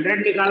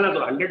 100 निकालना तो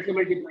 100 से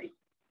मल्टीप्लाई,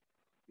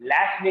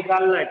 लाख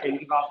निकालना है 10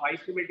 की पावर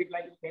 5 से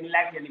मल्टीप्लाई, 10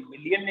 लाख यानी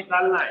मिलियन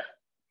निकालना है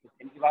तो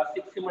 10 की पावर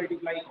 6 से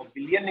मल्टीप्लाई, और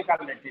बिलियन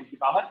निकालना है 10 की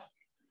पावर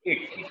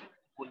 8 से।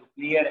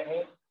 क्लियर है?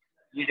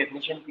 ये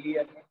डेफिनेशन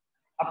क्लियर है?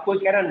 अब कोई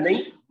कह रहा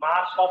नहीं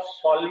मास ऑफ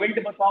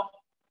सॉल्वेंट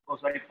बताओ,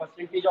 सॉरी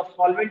परसेंटेज ऑफ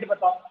सॉल्वेंट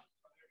बताओ,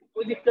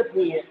 कोई दिक्कत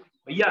नहीं है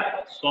भैया,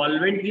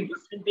 सॉल्वेंट की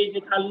परसेंटेज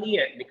निकालनी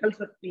है, निकल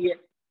सकती है।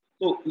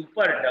 तो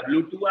ऊपर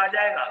W2 आ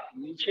जाएगा,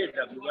 नीचे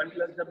W1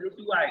 प्लस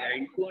W2 आएगा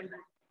इनटू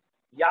 100,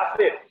 या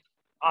फिर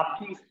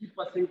आपकी इसकी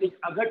परसेंटेज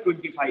अगर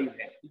 25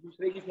 है तो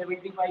दूसरे की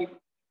 75,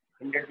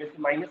 100 में से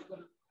माइनस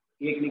करो,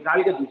 एक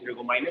निकाल के दूसरे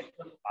को माइनस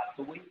करो, बात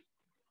तो वही।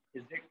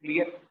 Is that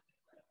clear?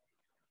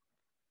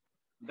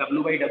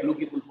 W/W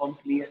की फुल फॉर्म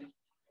क्लियर?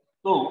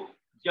 तो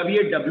जब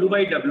ये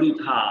W/W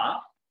था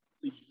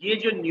तो ये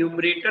जो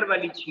न्यूमरेटर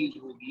वाली चीज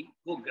होगी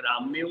वो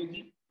ग्राम में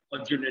होगी,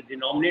 और जो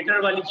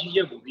डिनोमिनेटर वाली चीज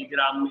है वो भी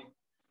ग्राम में।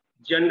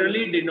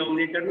 जनरली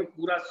डिनोमिनेटर में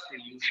पूरा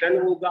सॉल्यूशन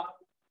होगा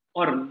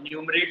और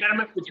न्यूमरेटर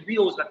में कुछ भी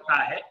हो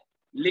सकता है,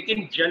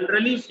 लेकिन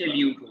जनरली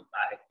सॉल्यूट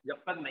होता है जब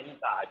तक नहीं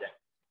कहा जाए,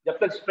 जब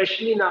तक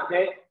स्पेशली ना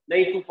कहे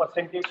नहीं तू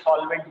परसेंटेज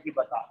सॉल्वेंट की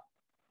बता,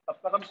 तब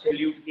तक हम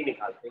सॉल्यूट की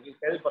निकालते हैं कि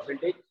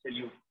 10%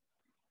 सॉल्यूट।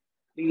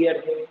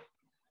 क्लियर है?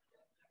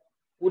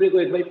 पूरे को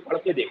एक बार पढ़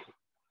के देखो,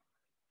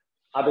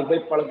 आप एक बार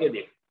पढ़ के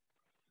देखो,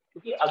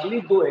 क्योंकि अगली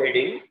 2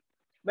 हेडिंग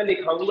मैं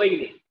लिखाऊंगा ही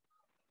नहीं,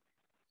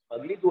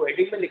 अगली 2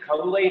 हेडिंग में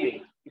लिखाऊंगा ही नहीं।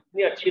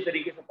 इतनी अच्छी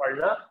तरीके से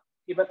पढ़ना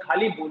कि मैं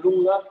खाली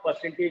बोलूंगा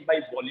परसेंटेज बाय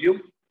वॉल्यूम,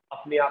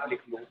 अपने आप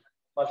लिख लो,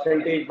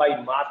 percentage by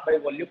mass by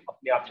volume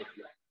अपने आप लिख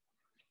लो,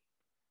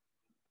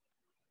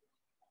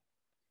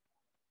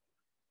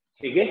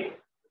 ठीक है।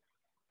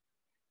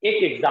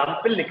 एक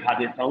एग्जाम्पल लिखा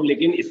देता हूं,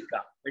 लेकिन इसका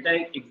बेटा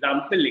एक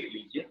एग्जाम्पल लिख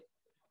लीजिए,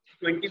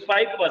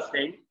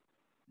 25%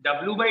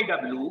 W by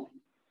W,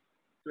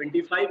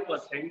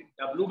 25%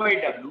 W by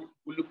W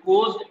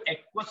glucose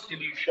aqueous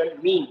solution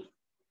means,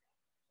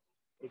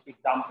 एक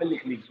एग्जांपल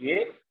लिख लीजिए,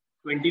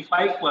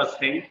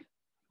 25%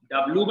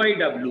 W by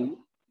W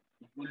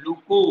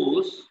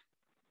glucose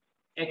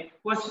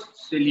aqueous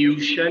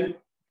solution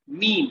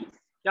means,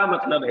 क्या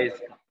मतलब है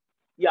इसका,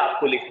 ये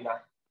आपको लिखना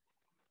है।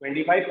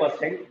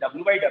 25%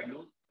 W by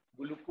W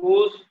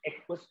glucose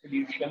aqueous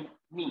solution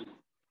means,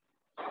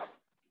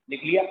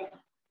 लिख लिया,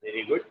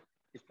 वेरी गुड।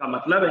 इसका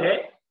मतलब है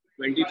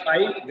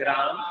 25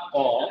 gram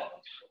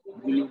of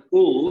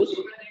glucose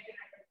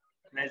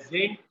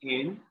present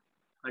in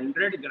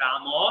 100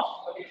 gram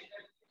of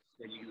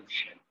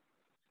solution.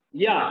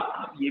 या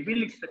आप ये भी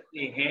लिख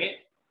सकते हैं,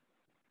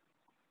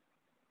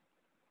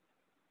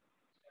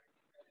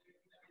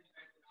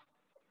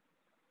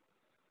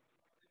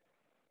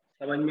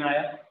 समझ में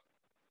आया,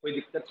 कोई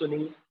दिक्कत तो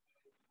नहीं है।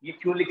 ये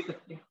क्यों लिख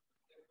सकते हैं,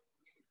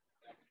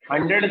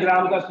 100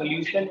 ग्राम का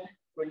सॉल्यूशन है,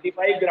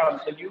 25 ग्राम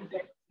सॉल्यूट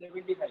है,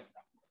 75 ग्राम।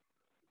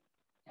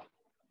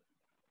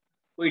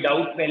 कोई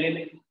डाउट पहले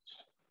में?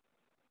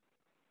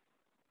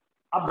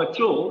 अब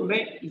बच्चों मैं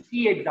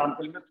इसी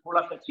एग्जांपल में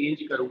थोड़ा सा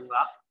चेंज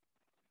करूंगा,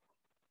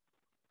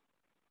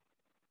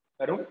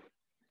 करूं?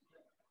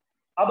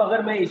 अब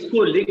अगर मैं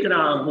इसको लिख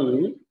रहा हूं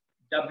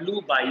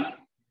W by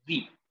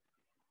V,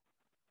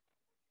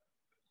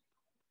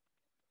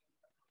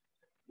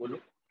 बोलो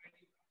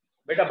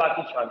बेटा,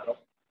 बाकी शांत रहो,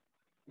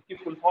 इसकी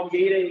फुल फॉर्म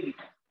यही रहेगी,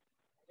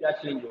 क्या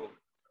चेंज होगा?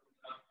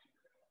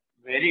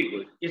 वेरी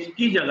गुड,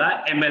 इसकी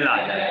जगह ml आ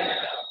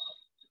जाएगा।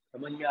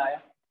 समझ में आया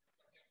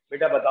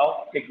बेटा? बताओ,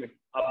 एक मिनट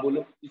आप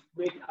बोलो,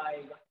 इसमें क्या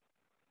आएगा?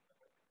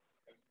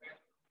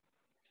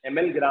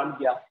 ml ग्राम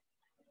क्या,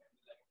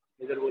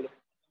 इधर बोलो,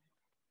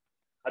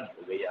 हद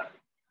हो गई यार,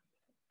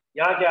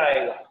 यहाँ क्या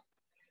आएगा?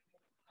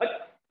 हद,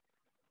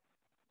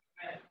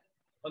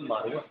 हद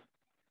मारूंगा।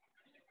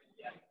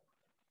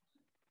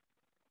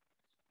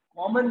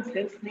 कॉमन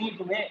सेंस नहीं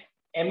तुम्हें?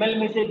 ml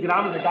में से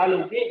ग्राम घटा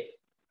लोगे,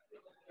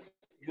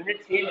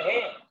 यूनिट सेम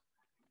है,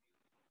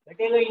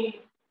 घटेगा ही।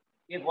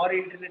 एक और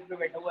इंटरनेट पे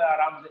बैठा हुआ है,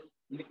 आराम से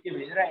लिख के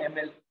भेज रहा है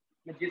ml,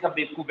 ये सब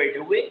बेवकूफ बैठे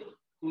हुए,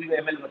 तू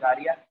ml बता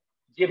रही है,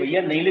 ये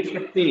भैया नहीं लिख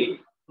सकते,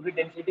 पूरी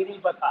डेंसिटी नहीं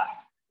पता है।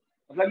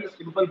 मतलब ये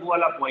सिंपल वो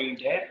वाला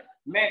पॉइंट है।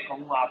 मैं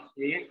कहूँ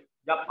आपसे,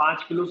 जब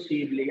 5 किलो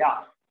सेब लिया,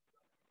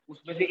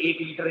 उसमें से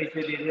 1 लीटर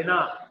इसे दे देना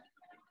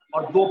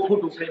और 2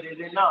 फुट उसे दे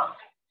देना,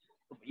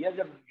 तो भैया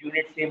जब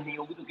यूनिट सेम नहीं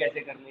होगी तो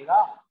कैसे कर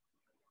लेगा,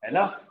 है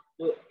ना?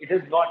 तो इट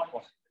इज नॉट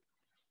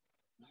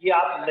पॉसिबल, ये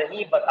आप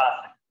नहीं बता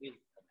सकते।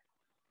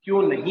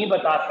 क्यों नहीं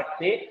बता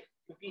सकते?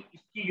 क्योंकि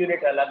इसकी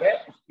यूनिट अलग है,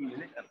 उसकी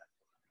यूनिट अलग है,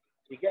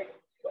 ठीक है?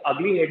 तो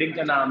अगली हेडिंग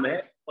का नाम है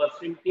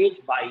percentage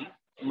by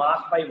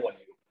mass by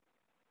volume,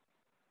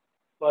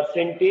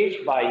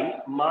 percentage by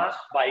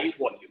mass by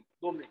volume.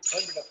 2 minute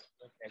बेटा,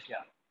 कैसे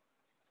आ?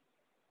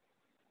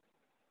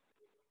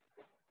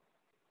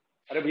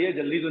 अरे भैया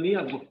जल्दी तो नहीं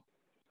आपको,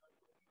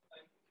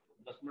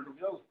 10 मिनट रुक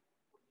जाओ,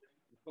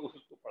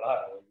 उसको पढ़ा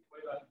रहा हूँ,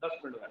 10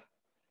 मिनट में।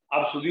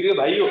 आप सुधीर के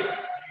भाई हो,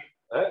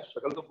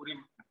 शक्ल तो पूरी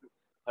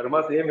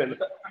हरमा सेम है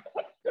ना?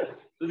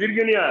 सुधीर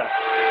क्यों नहीं आया?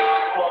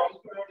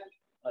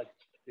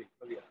 अच्छा ठीक,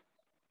 बढ़िया।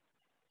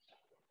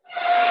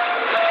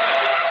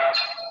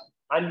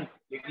 हाँ जी,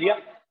 लिख लिया,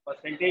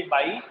 percentage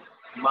by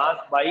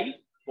mass by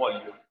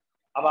volume.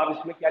 अब आप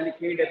इसमें क्या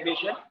लिखिए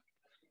डेफिनेशन,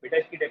 बेटा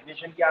इसकी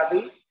डेफिनेशन क्या आ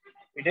गई?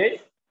 It is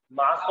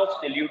mass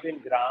of solute in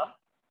gram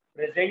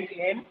present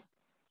in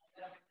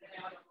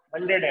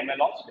 100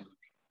 ml of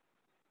solution.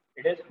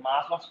 It is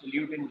mass of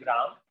solute in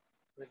gram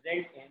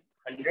present in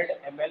 100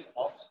 ml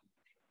of solution.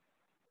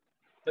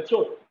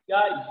 बच्चों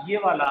क्या ये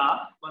वाला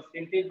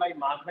percentage by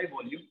mass by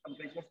volume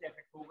temperature से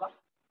effect होगा?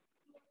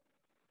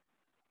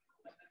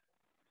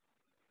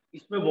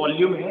 इसमें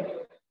volume है,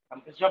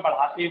 temperature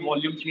बढ़ाते ही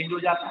volume change हो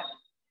जाता है,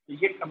 तो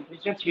ये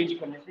टेम्परेचर चेंज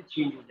करने से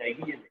चेंज हो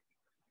जाएगी। ये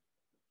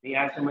नहीं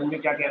आया समझ में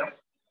क्या कह रहा हूँ?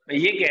 मैं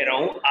ये कह रहा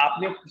हूँ,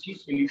 आपने किसी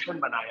सोल्यूशन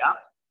बनाया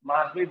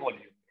मास बाय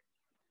वॉल्यूम,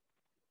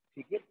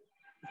 ठीक है,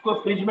 उसको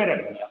फ्रिज में रख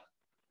दिया,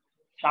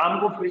 शाम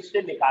को फ्रिज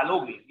से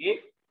निकालोगे ये,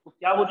 तो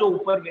क्या वो जो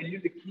ऊपर वैल्यू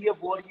लिखी है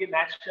वो और ये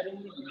मैच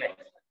करेंगे? नहीं,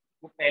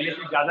 वो पहले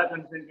से ज्यादा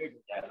कंसंट्रेट हो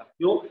जाएगा।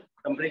 क्यों?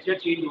 टेम्परेचर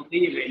चेंज होते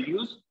ही ये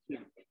वैल्यूज चेंज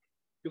होती है,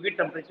 क्योंकि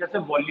टेम्परेचर से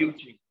वॉल्यूम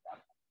चेंज होता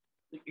है,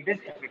 तो it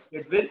is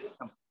affected with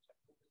temperature.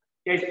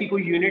 क्या इसकी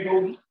कोई यूनिट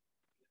होगी?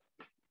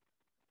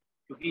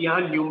 क्योंकि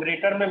यहाँ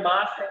न्यूमरेटर में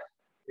मास है,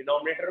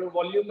 डिनोमिनेटर में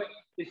वॉल्यूम है,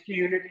 तो इसकी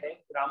यूनिट है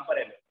ग्राम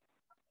पर एमएल।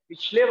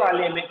 पिछले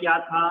वाले में क्या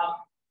था?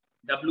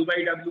 W by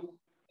W,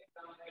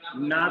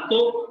 ना तो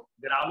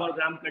ग्राम और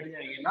ग्राम कट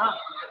जाएंगे ना,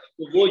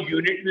 तो वो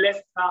यूनिटलेस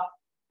था,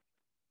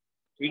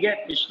 ठीक है?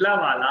 पिछला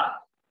वाला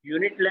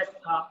यूनिटलेस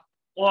था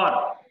और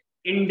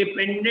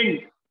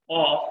independent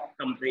of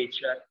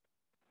temperature,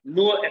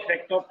 no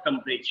effect of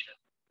temperature,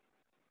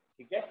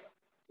 ठीक है?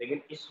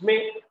 लेकिन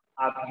इसमें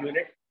आप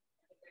यूनिट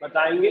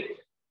बताएंगे,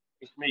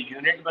 इसमें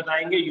यूनिट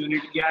बताएंगे,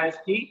 यूनिट क्या है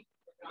इसकी?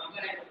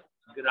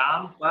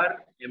 ग्राम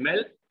पर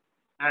ml,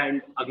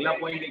 एंड अगला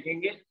पॉइंट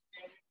लिखेंगे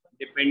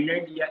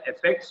डिपेंडेंट या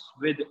effects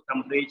with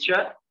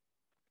temperature,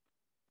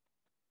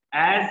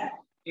 as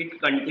it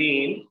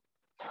contain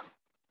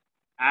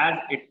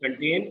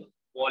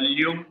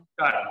volume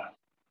term,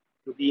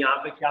 क्योंकि यहाँ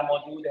पे क्या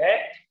मौजूद है,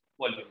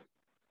 volume.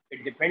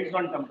 It depends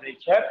on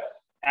temperature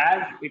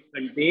as it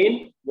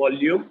contain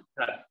volume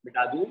term.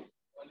 Beta दूं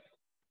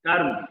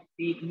टर्म,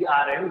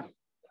 TERM,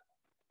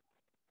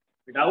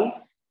 बिटाऊं.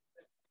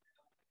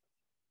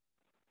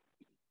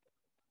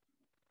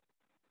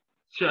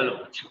 चलो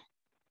अच्छा,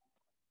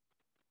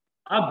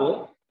 अब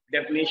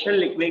डेफिनेशन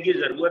लिखने की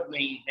जरूरत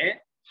नहीं है.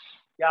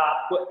 क्या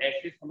आपको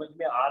ऐसे समझ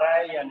में आ रहा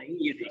है या नहीं,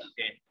 ये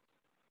देखते हैं.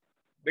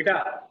 बेटा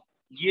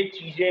ये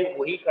चीजें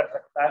वही कर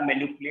सकता है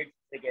मैनिपुलेट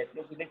से कहते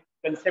हैं, जिन्हें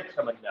कंसेप्ट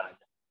समझ में आ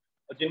जाए,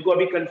 और जिनको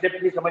अभी कंसेप्ट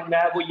नहीं समझ में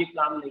आया वो ये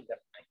काम नहीं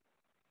करता है.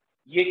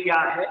 ये क्या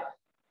है,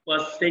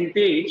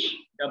 परसेंटेज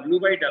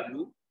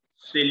W/W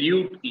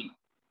सॉल्यूट की.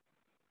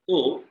 तो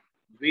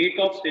weight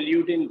of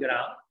solute in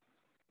gram,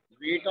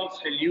 weight of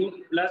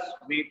solute plus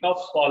weight of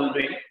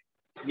solvent,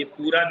 ये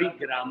पूरा भी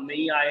ग्राम में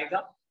ही आएगा,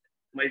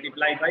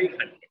 मल्टीप्लाई बाई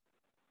 100.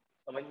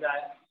 समझ में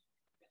आया.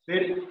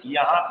 फिर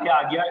यहाँ पे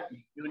आ गया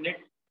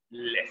यूनिट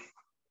लेस.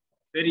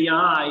 फिर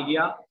यहाँ आ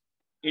गया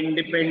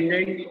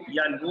इंडिपेंडेंट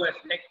या नो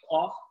इफेक्ट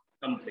ऑफ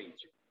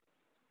टेम्परेचर.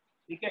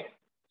 ठीक है,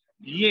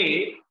 ये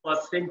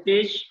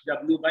परसेंटेज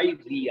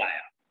W/V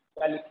आया.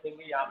 क्या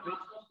लिखेंगे यहाँ पे,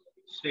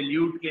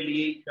 सॉल्यूट के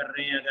लिए कर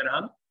रहे हैं अगर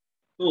हम,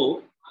 तो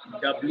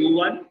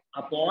W1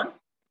 अपॉन,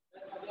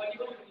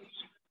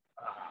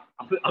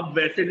 अब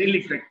वैसे नहीं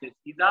लिख सकते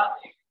सीधा,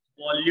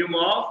 वॉल्यूम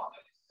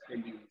ऑफ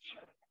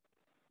सॉल्यूशन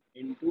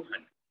इनटू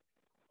 100.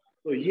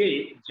 तो ये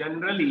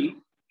जनरली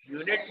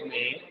यूनिट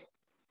में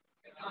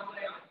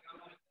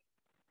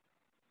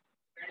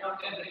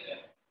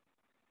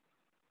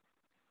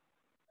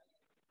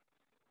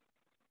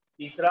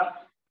तीसरा.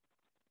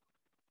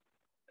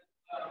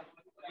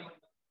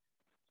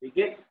 ठीक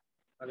है,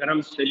 अगर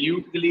हम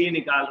सॉल्यूट के लिए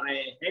निकाल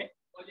रहे हैं,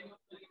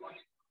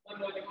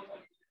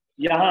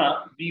 यहाँ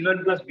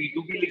V1 प्लस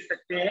V2 भी लिख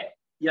सकते हैं,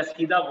 या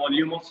सीधा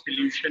वॉल्यूम ऑफ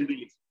सॉल्यूशन भी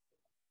लिख सकते हैं.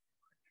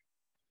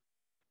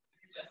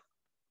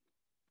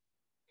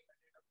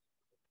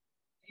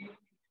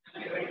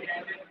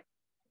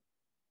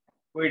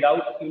 कोई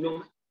डाउट तीनों,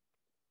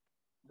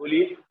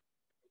 बोलिए.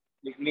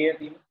 लिख लिए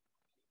तीनों,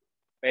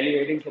 पहली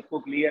हेडिंग सबको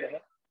क्लियर है.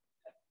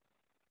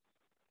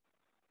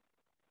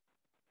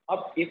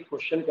 अब एक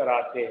क्वेश्चन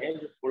कराते हैं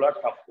जो थोड़ा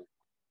टफ हो,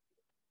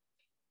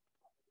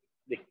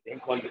 देखते हैं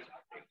कौन लिखा है.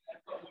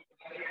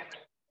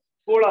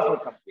 थोड़ा सा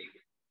टफ देंगे.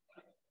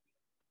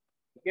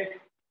 ठीक है,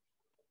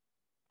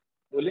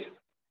 बोले.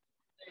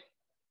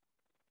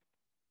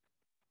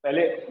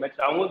 पहले मैं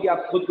चाहूंगा कि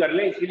आप खुद कर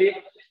लें,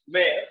 इसीलिए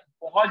मैं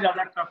बहुत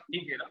ज्यादा टफ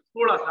नहीं दे रहा,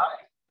 थोड़ा सा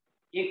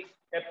एक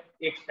स्टेप,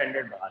 एक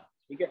स्टैंडर्ड बाहर.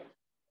 ठीक है,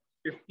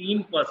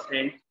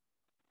 15%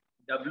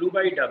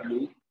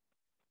 W/W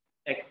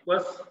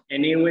aqueous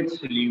NaOH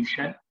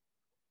solution,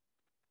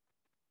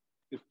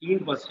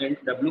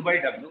 15%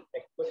 W/W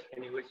aqueous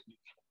NaOH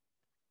solution.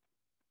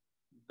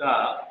 The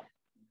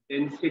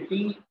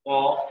density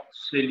of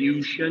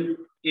solution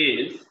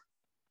is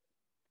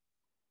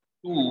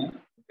 2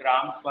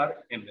 gram per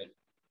ml.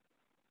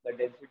 The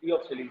density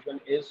of solution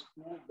is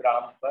 2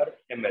 gram per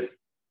ml.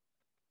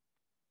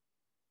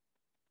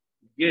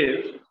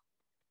 Give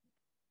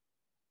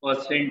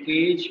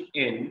percentage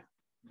in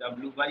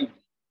W/V.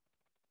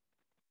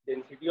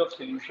 Density of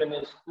solution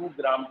is 2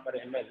 gram per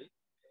ml.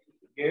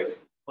 Give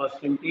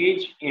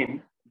percentage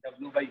in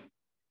W/V.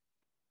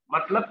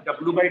 मतलब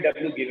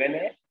W/W given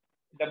है,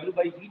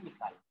 W/V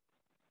निकाल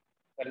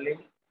कर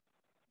लेंगे.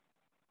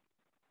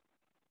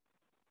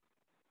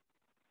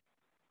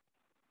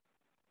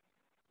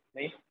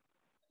 नहीं,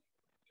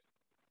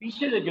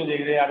 पीछे से क्यों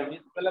देख रहे यार, ये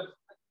गलत.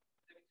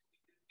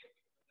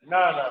 ना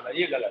ना ना,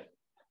 ये गलत.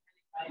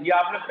 ये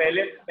आपने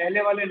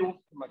पहले वाले नोट्स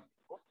समझ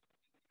लो.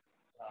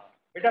 हाँ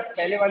बेटा,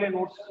 पहले वाले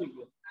नोट्स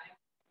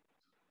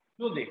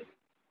क्यों देख,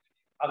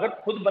 अगर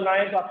खुद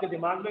बनाए तो आपके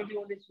दिमाग में भी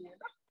होने चाहिए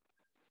ना.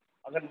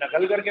 अगर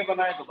नकल करके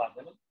बनाए तो बात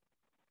है ना.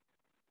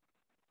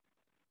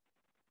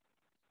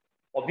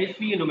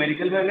 ऑब्वियसली ये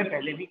न्यूमेरिकल में मैंने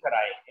पहले भी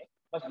कराए हैं,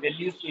 बस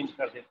वैल्यूज चेंज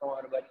कर देता हूँ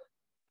हर बार.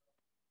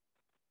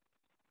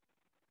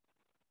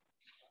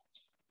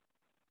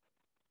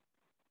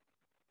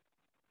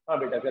 हाँ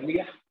बेटा, कर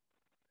लिया.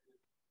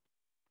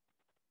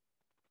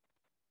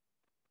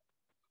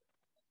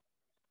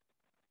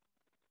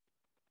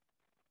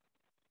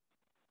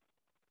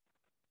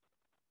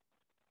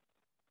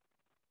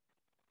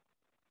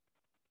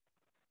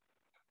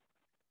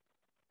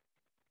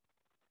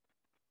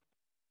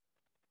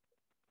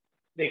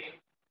 देख,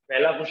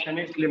 पहला क्वेश्चन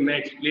है इसलिए मैं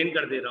एक्सप्लेन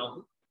कर दे रहा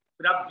हूँ,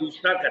 फिर आप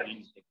दूसरा कर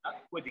लीजिएगा,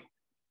 कोई दिक्कत.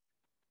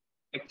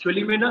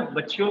 एक्चुअली में ना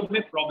बच्चों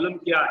में प्रॉब्लम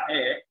क्या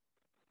है,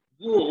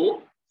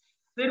 वो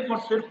सिर्फ और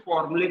सिर्फ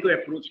फॉर्मूले को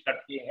अप्रोच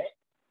करते हैं,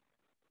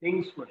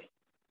 थिंग्स को नहीं.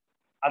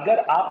 अगर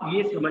आप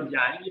ये समझ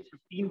जाएं, ये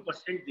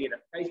 15% दे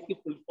रखा है, इसकी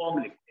फुल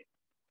फॉर्म लिखते हैं.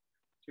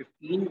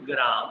 15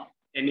 ग्राम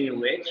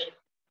NaOH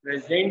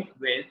present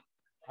with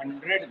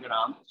 100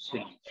 gram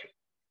solution.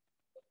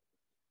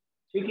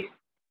 ठीक है,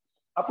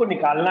 आपको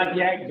निकालना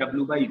क्या है,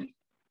 W/V.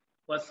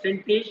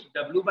 परसेंटेज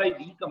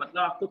W/V का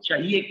मतलब आपको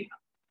चाहिए क्या,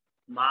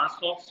 मास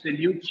ऑफ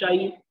सोल्यूट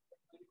चाहिए,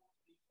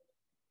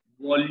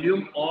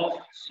 वॉल्यूम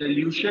ऑफ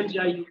सोल्यूशन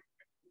चाहिए,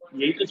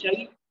 यही तो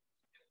चाहिए।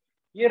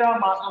 ये रहा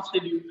मास ऑफ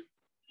सोल्यूट।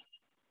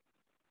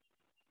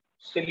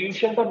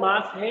 सोल्यूशन का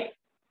मास है,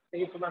 तो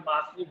ये तुम्हें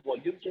मास में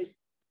वॉल्यूम चाहिए,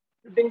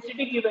 तो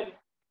डेंसिटी गिवन है,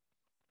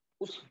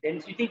 उस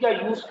डेंसिटी का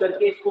यूज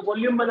करके इसको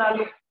वॉल्यूम बना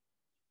लो,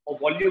 और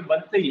वॉल्यूम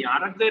बनते ही यहां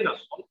रख देना,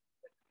 सॉल्व।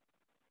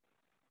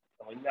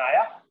 समझ में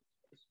आया?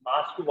 इस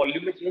मास को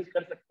वॉल्यूम में चेंज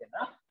कर सकते हैं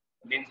ना,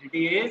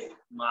 density is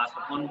mass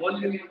upon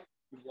volume,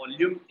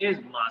 volume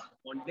is mass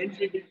upon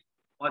density,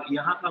 और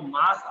यहाँ का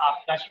मास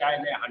आपका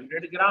शायद है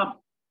 100 ग्राम,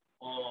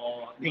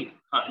 और नहीं,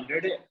 हाँ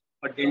 100 है,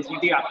 और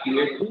डेंसिटी आपकी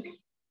है 2,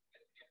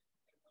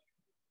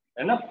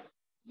 है ना?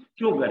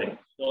 क्यों करें,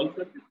 सॉल्व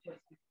कर सकते हैं।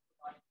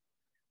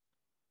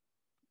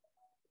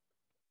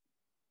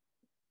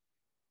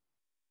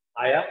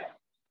 आया?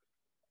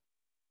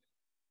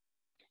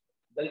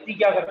 गलती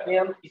क्या करते हैं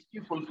हम, इसकी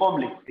फुल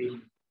फॉर्म लिखते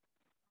हैं।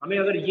 हमें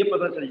अगर ये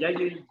पता चल जाए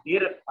ये दे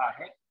रखा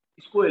है,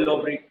 इसको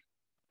एलोबरेट,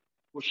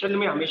 क्वेश्चन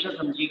में हमेशा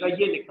समझिएगा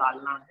ये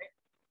निकालना है,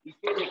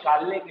 इसे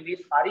निकालने के लिए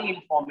सारी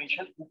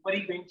इंफॉर्मेशन ऊपर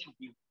ही बन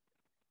चुकी है,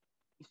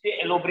 इसे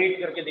एलोबरेट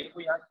करके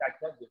देखो यहाँ क्या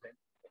क्या गिवन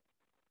है।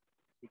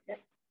 ठीक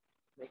है,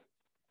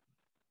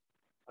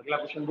 अगला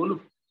क्वेश्चन बोलूं?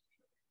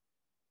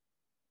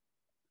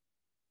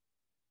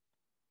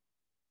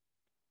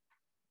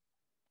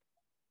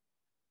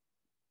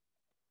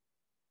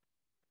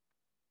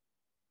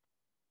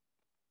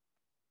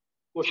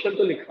 क्वेश्चन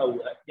तो लिखा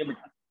हुआ है, ये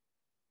बेटा।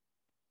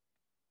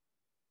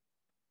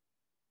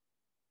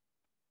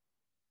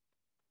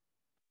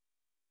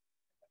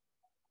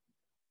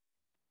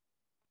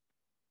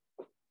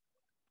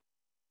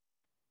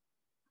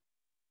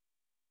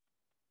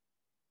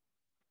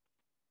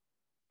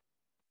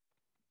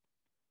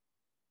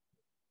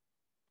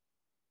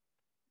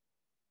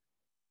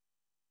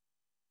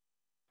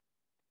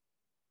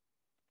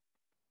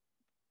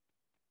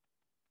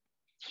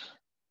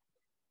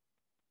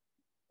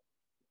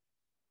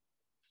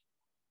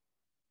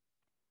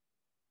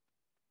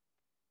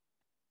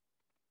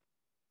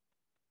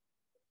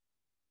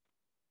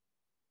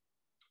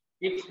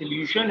 एक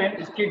सोल्यूशन है,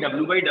 इसकी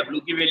W/W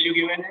की वैल्यू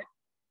गिवन है,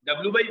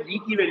 W/V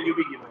की वैल्यू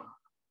भी गिवन है।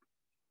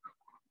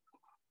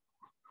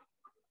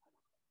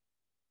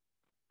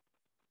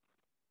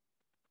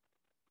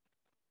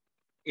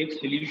 एक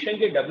सोल्यूशन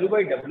के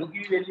W/W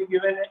की वैल्यू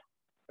गिवन है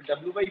और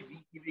W/V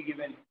की भी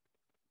गिवन है,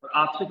 और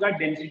आपसे कहा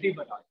डेंसिटी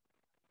बता दो।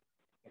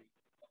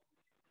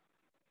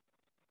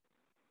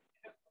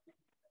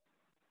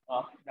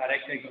 हाँ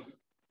डायरेक्ट है क्योंकि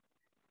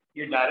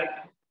ये डायरेक्ट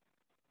है,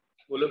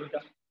 बोलो बेटा।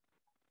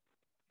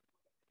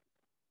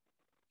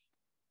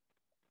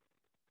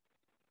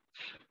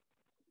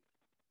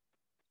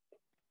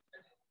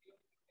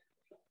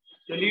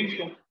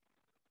 सोल्यूशन,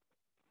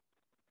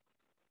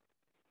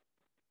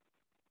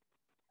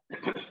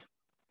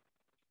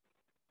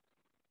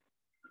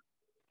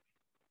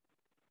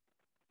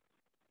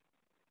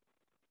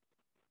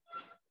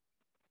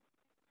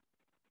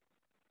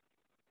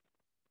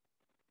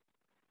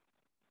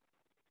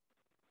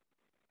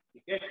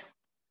 ठीक है,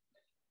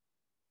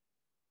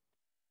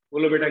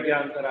 बोलो बेटा क्या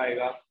आंसर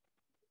आएगा?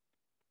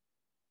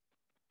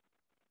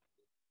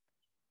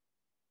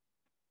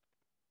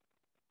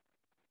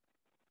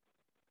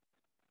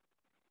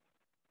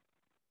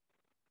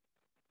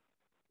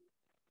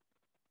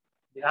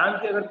 ध्यान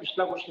से अगर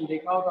पिछला क्वेश्चन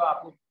देखा हो तो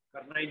आपको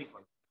करना ही नहीं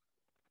पड़ता,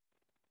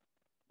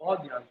 बहुत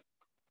ध्यान से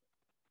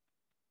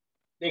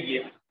देखिए।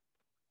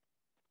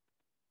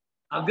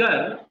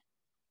 अगर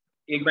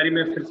एक बारी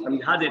मैं फिर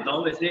समझा देता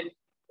हूँ, वैसे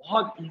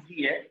बहुत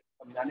इजी है,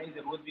 समझाने की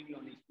जरूरत भी नहीं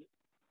होनी चाहिए,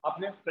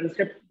 आपने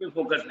कंसेप्ट पे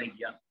फोकस नहीं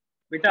किया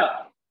बेटा।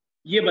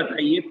 ये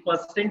बताइए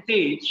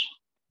परसेंटेज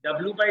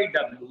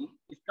W/W,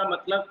 इसका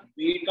मतलब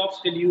वेट ऑफ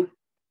सोल्यूट,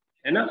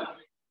 है ना,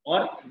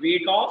 और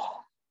weight of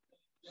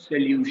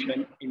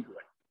solution into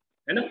it,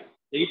 है ना,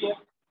 यही तो।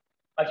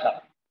 अच्छा,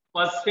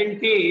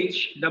 परसेंटेज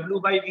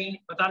W/V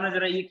बताना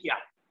जरा, ये क्या?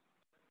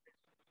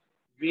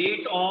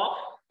 Weight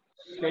of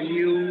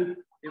solute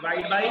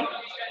divide by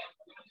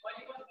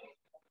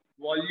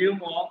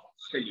volume of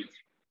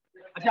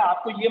solution. अच्छा,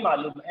 आपको ये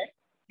मालूम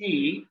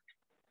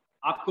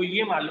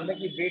है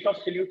कि वेट ऑफ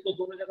सोल्यूट तो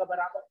दोनों जगह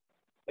बराबर।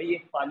 भाई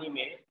एक पानी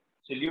में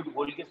सोल्यूट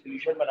घोल के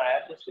सोल्यूशन बनाया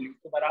तो सोल्यूट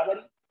तो बराबर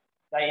ही,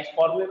 चाहे इस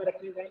फॉर्मूले में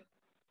रखने जाए।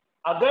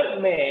 अगर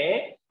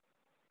मैं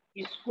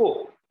इसको,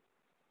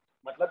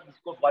 मतलब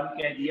इसको 1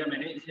 कह दिया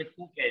मैंने, इसे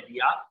 2 कह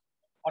दिया,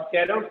 और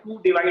कह रहा हूँ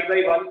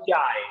 2/1 क्या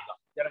आएगा,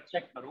 जरा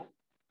चेक करो,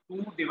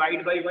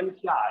 2/1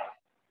 क्या आएगा?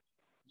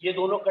 ये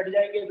दोनों कट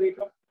जाएंगे, वेट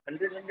ऑफ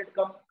 100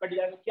 कम कट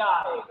जाएगा, क्या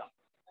आएगा?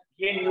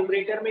 ये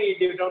न्यूमरेटर में,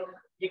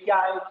 ये क्या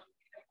आएगा?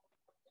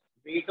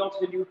 वेट ऑफ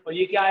सोल्यूट, और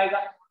ये क्या आएगा?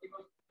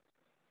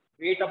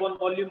 वेट अपॉन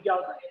वॉल्यूम क्या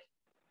होता है?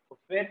 तो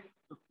फिर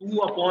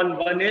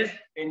 2/1 इज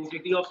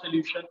डेंसिटी ऑफ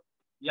सोल्यूशन,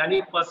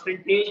 यानी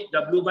percentage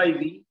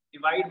W/V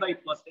divide by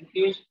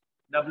percentage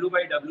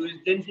W/W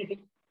is density,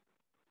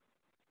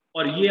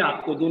 और ये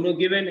आपको दोनों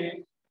गिवन है,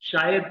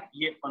 शायद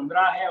ये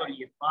 15 है और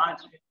ये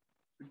 5 है,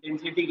 तो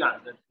डेंसिटी का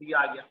आंसर 3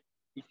 आ गया।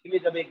 इसलिए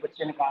जब एक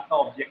बच्चे ने कहा था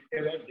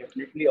ऑब्जेक्टिव है,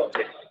 डेफिनेटली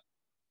ऑब्जेक्टिव।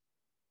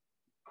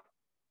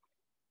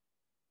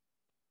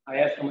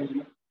 आया समझ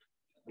में?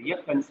 भैया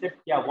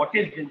कंसेप्ट क्या, what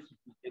is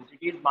density?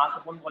 Density is mass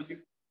upon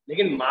volume,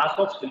 लेकिन mass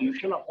of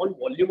solution upon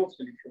volume of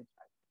solution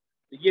है।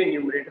 तो ये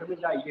न्यूमरेटर में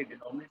जाए, ये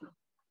डिनोमिनेटर।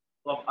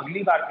 तो अब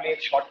अगली बार के लिए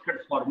एक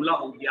शॉर्टकट फॉर्मूला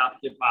हो गया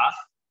आपके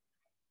पास,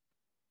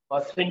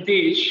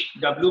 percentage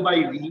W by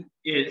V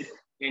is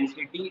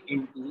density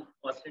into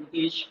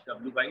percentage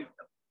W by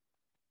W.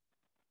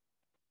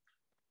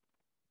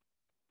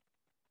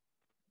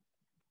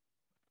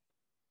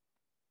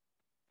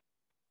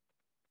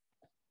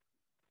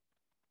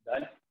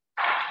 Done.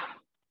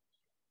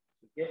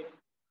 ठीक है,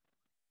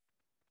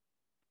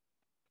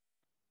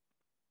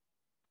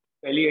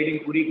 पहली हेडिंग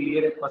पूरी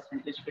क्लियर है,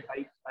 परसेंटेज के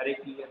टाइप सारे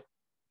क्लियर।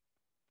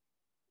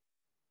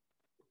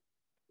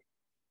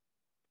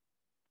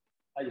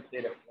 आज इतने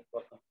रखते हैं।